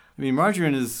 I mean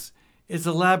margarine it's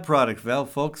a lab product,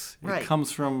 folks. Right. It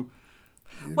comes from.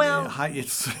 Well,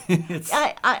 It's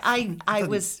I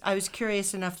was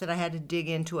curious enough that I had to dig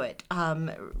into it.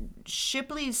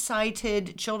 Shipley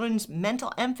cited children's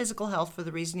mental and physical health for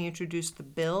the reason he introduced the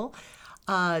bill.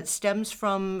 It stems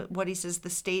from what he says the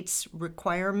state's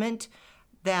requirement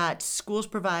that schools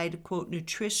provide, quote,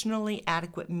 nutritionally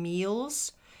adequate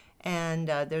meals. And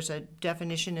there's a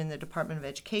definition in the Department of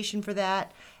Education for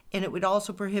that. And it would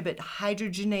also prohibit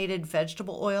hydrogenated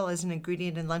vegetable oil as an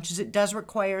ingredient in lunches. It does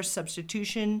require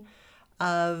substitution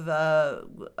of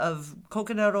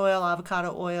coconut oil,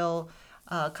 avocado oil,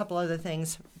 a couple other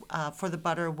things for the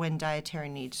butter when dietary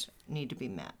needs need to be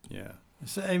met. Yeah.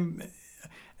 So,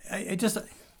 I guess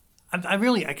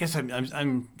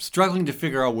I'm struggling to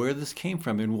figure out where this came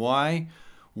from and why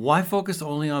focus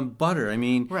only on butter. I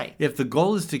mean, Right. If the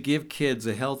goal is to give kids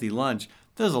a healthy lunch,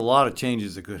 there's a lot of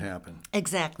changes that could happen.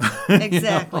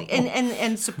 Exactly.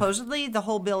 And supposedly the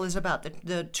whole bill is about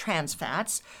the trans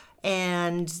fats,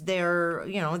 and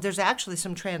there's actually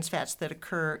some trans fats that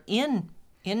occur in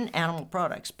animal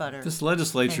products, butter. This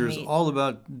legislature and is meat. all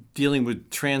about dealing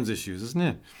with trans issues, isn't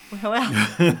it?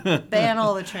 Well, ban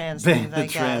all the trans Ban things, the I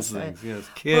trans guess. things, yes.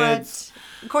 Kids.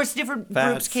 But, of course, different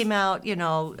fats. groups came out,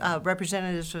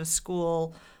 representatives of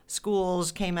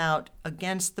schools came out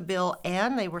against the bill,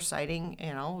 and they were citing,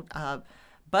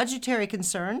 budgetary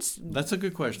concerns. That's a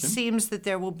good question. Seems that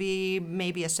there will be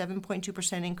maybe a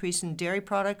 7.2% increase in dairy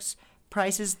products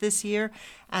prices this year,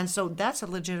 and so that's a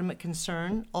legitimate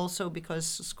concern. Also,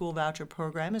 because the school voucher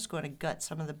program is going to gut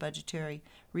some of the budgetary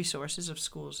resources of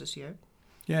schools this year.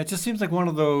 Yeah, it just seems like one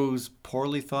of those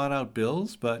poorly thought out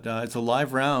bills, but it's a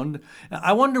live round.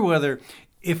 I wonder whether,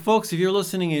 if you're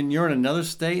listening and you're in another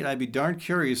state, I'd be darn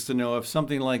curious to know if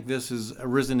something like this has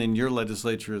arisen in your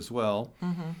legislature as well.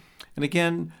 Mm-hmm. And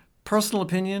again, personal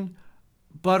opinion,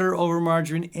 butter over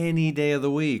margarine any day of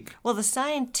the week. Well, the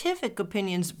scientific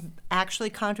opinions actually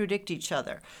contradict each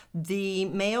other. The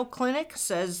Mayo Clinic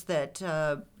says that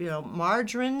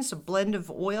margarine's a blend of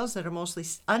oils that are mostly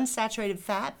unsaturated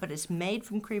fat, but it's made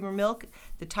from cream or milk.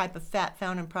 The type of fat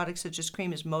found in products such as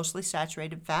cream is mostly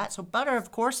saturated fat. So butter,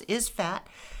 of course, is fat.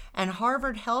 And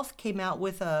Harvard Health came out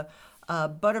with a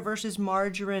butter versus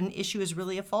margarine issue is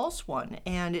really a false one.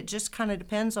 And it just kind of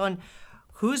depends on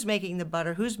who's making the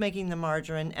butter, who's making the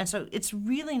margarine. And so it's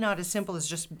really not as simple as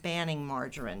just banning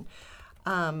margarine.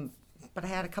 But I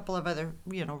had a couple of other,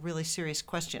 really serious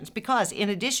questions. Because in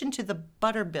addition to the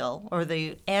butter bill, or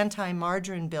the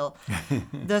anti-margarine bill,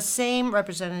 the same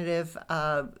representative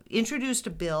introduced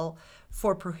a bill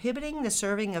for prohibiting the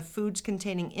serving of foods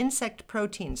containing insect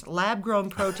proteins, lab-grown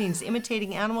proteins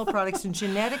imitating animal products, and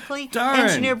genetically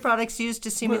engineered products used to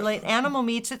simulate animal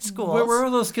meats at schools. Where are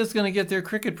those kids going to get their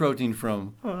cricket protein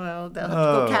from? Well, they'll have to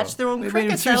go catch their own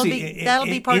crickets. That'll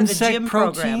be part of the insect gym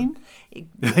protein?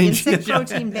 program. Insect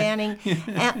protein banning.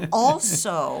 And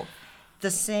also,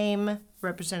 the same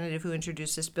representative who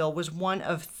introduced this bill was one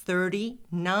of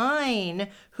 39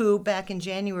 who, back in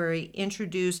January,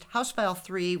 introduced House File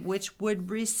 3, which would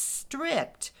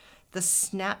restrict the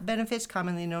SNAP benefits,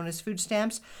 commonly known as food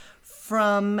stamps,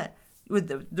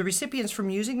 with the recipients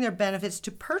from using their benefits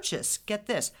to purchase, get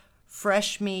this,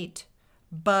 fresh meat,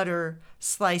 butter,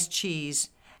 sliced cheese,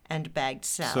 and bagged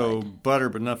salad. So butter,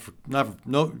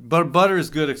 but butter is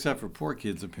good except for poor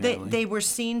kids apparently. They were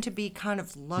seen to be kind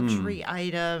of luxury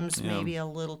items, maybe a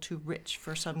little too rich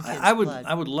for some kids' I would blood.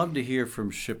 I would love to hear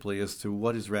from Shipley as to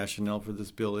what his rationale for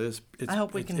this bill is. I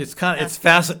hope we can. It's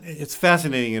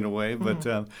fascinating in a way,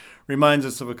 but reminds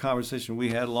us of a conversation we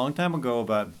had a long time ago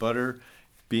about butter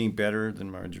being better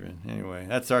than margarine. Anyway,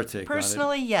 that's our take on it.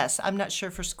 Personally, yes. I'm not sure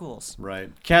for schools.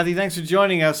 Right. Kathy, thanks for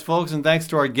joining us, folks, and thanks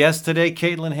to our guests today,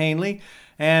 Caitlin Hainley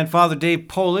and Father Dave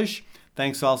Polich.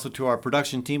 Thanks also to our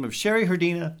production team of Sherry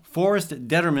Herdina, Forrest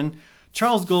Detterman,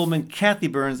 Charles Goldman, Kathy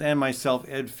Byrnes, and myself,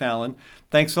 Ed Fallon.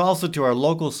 Thanks also to our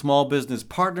local small business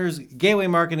partners, Gateway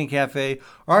Marketing Cafe,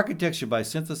 Architecture by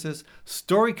Synthesis,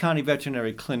 Story County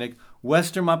Veterinary Clinic,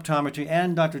 Western Optometry,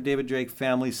 and Dr. David Drake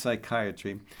Family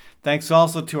Psychiatry. Thanks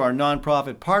also to our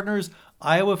nonprofit partners,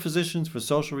 Iowa Physicians for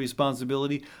Social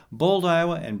Responsibility, Bold,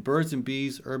 Iowa, and Birds and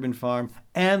Bees Urban Farm.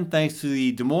 And thanks to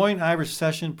the Des Moines Irish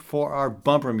Session for our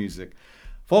bumper music.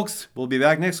 Folks, we'll be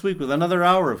back next week with another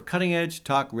hour of cutting-edge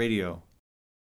talk radio.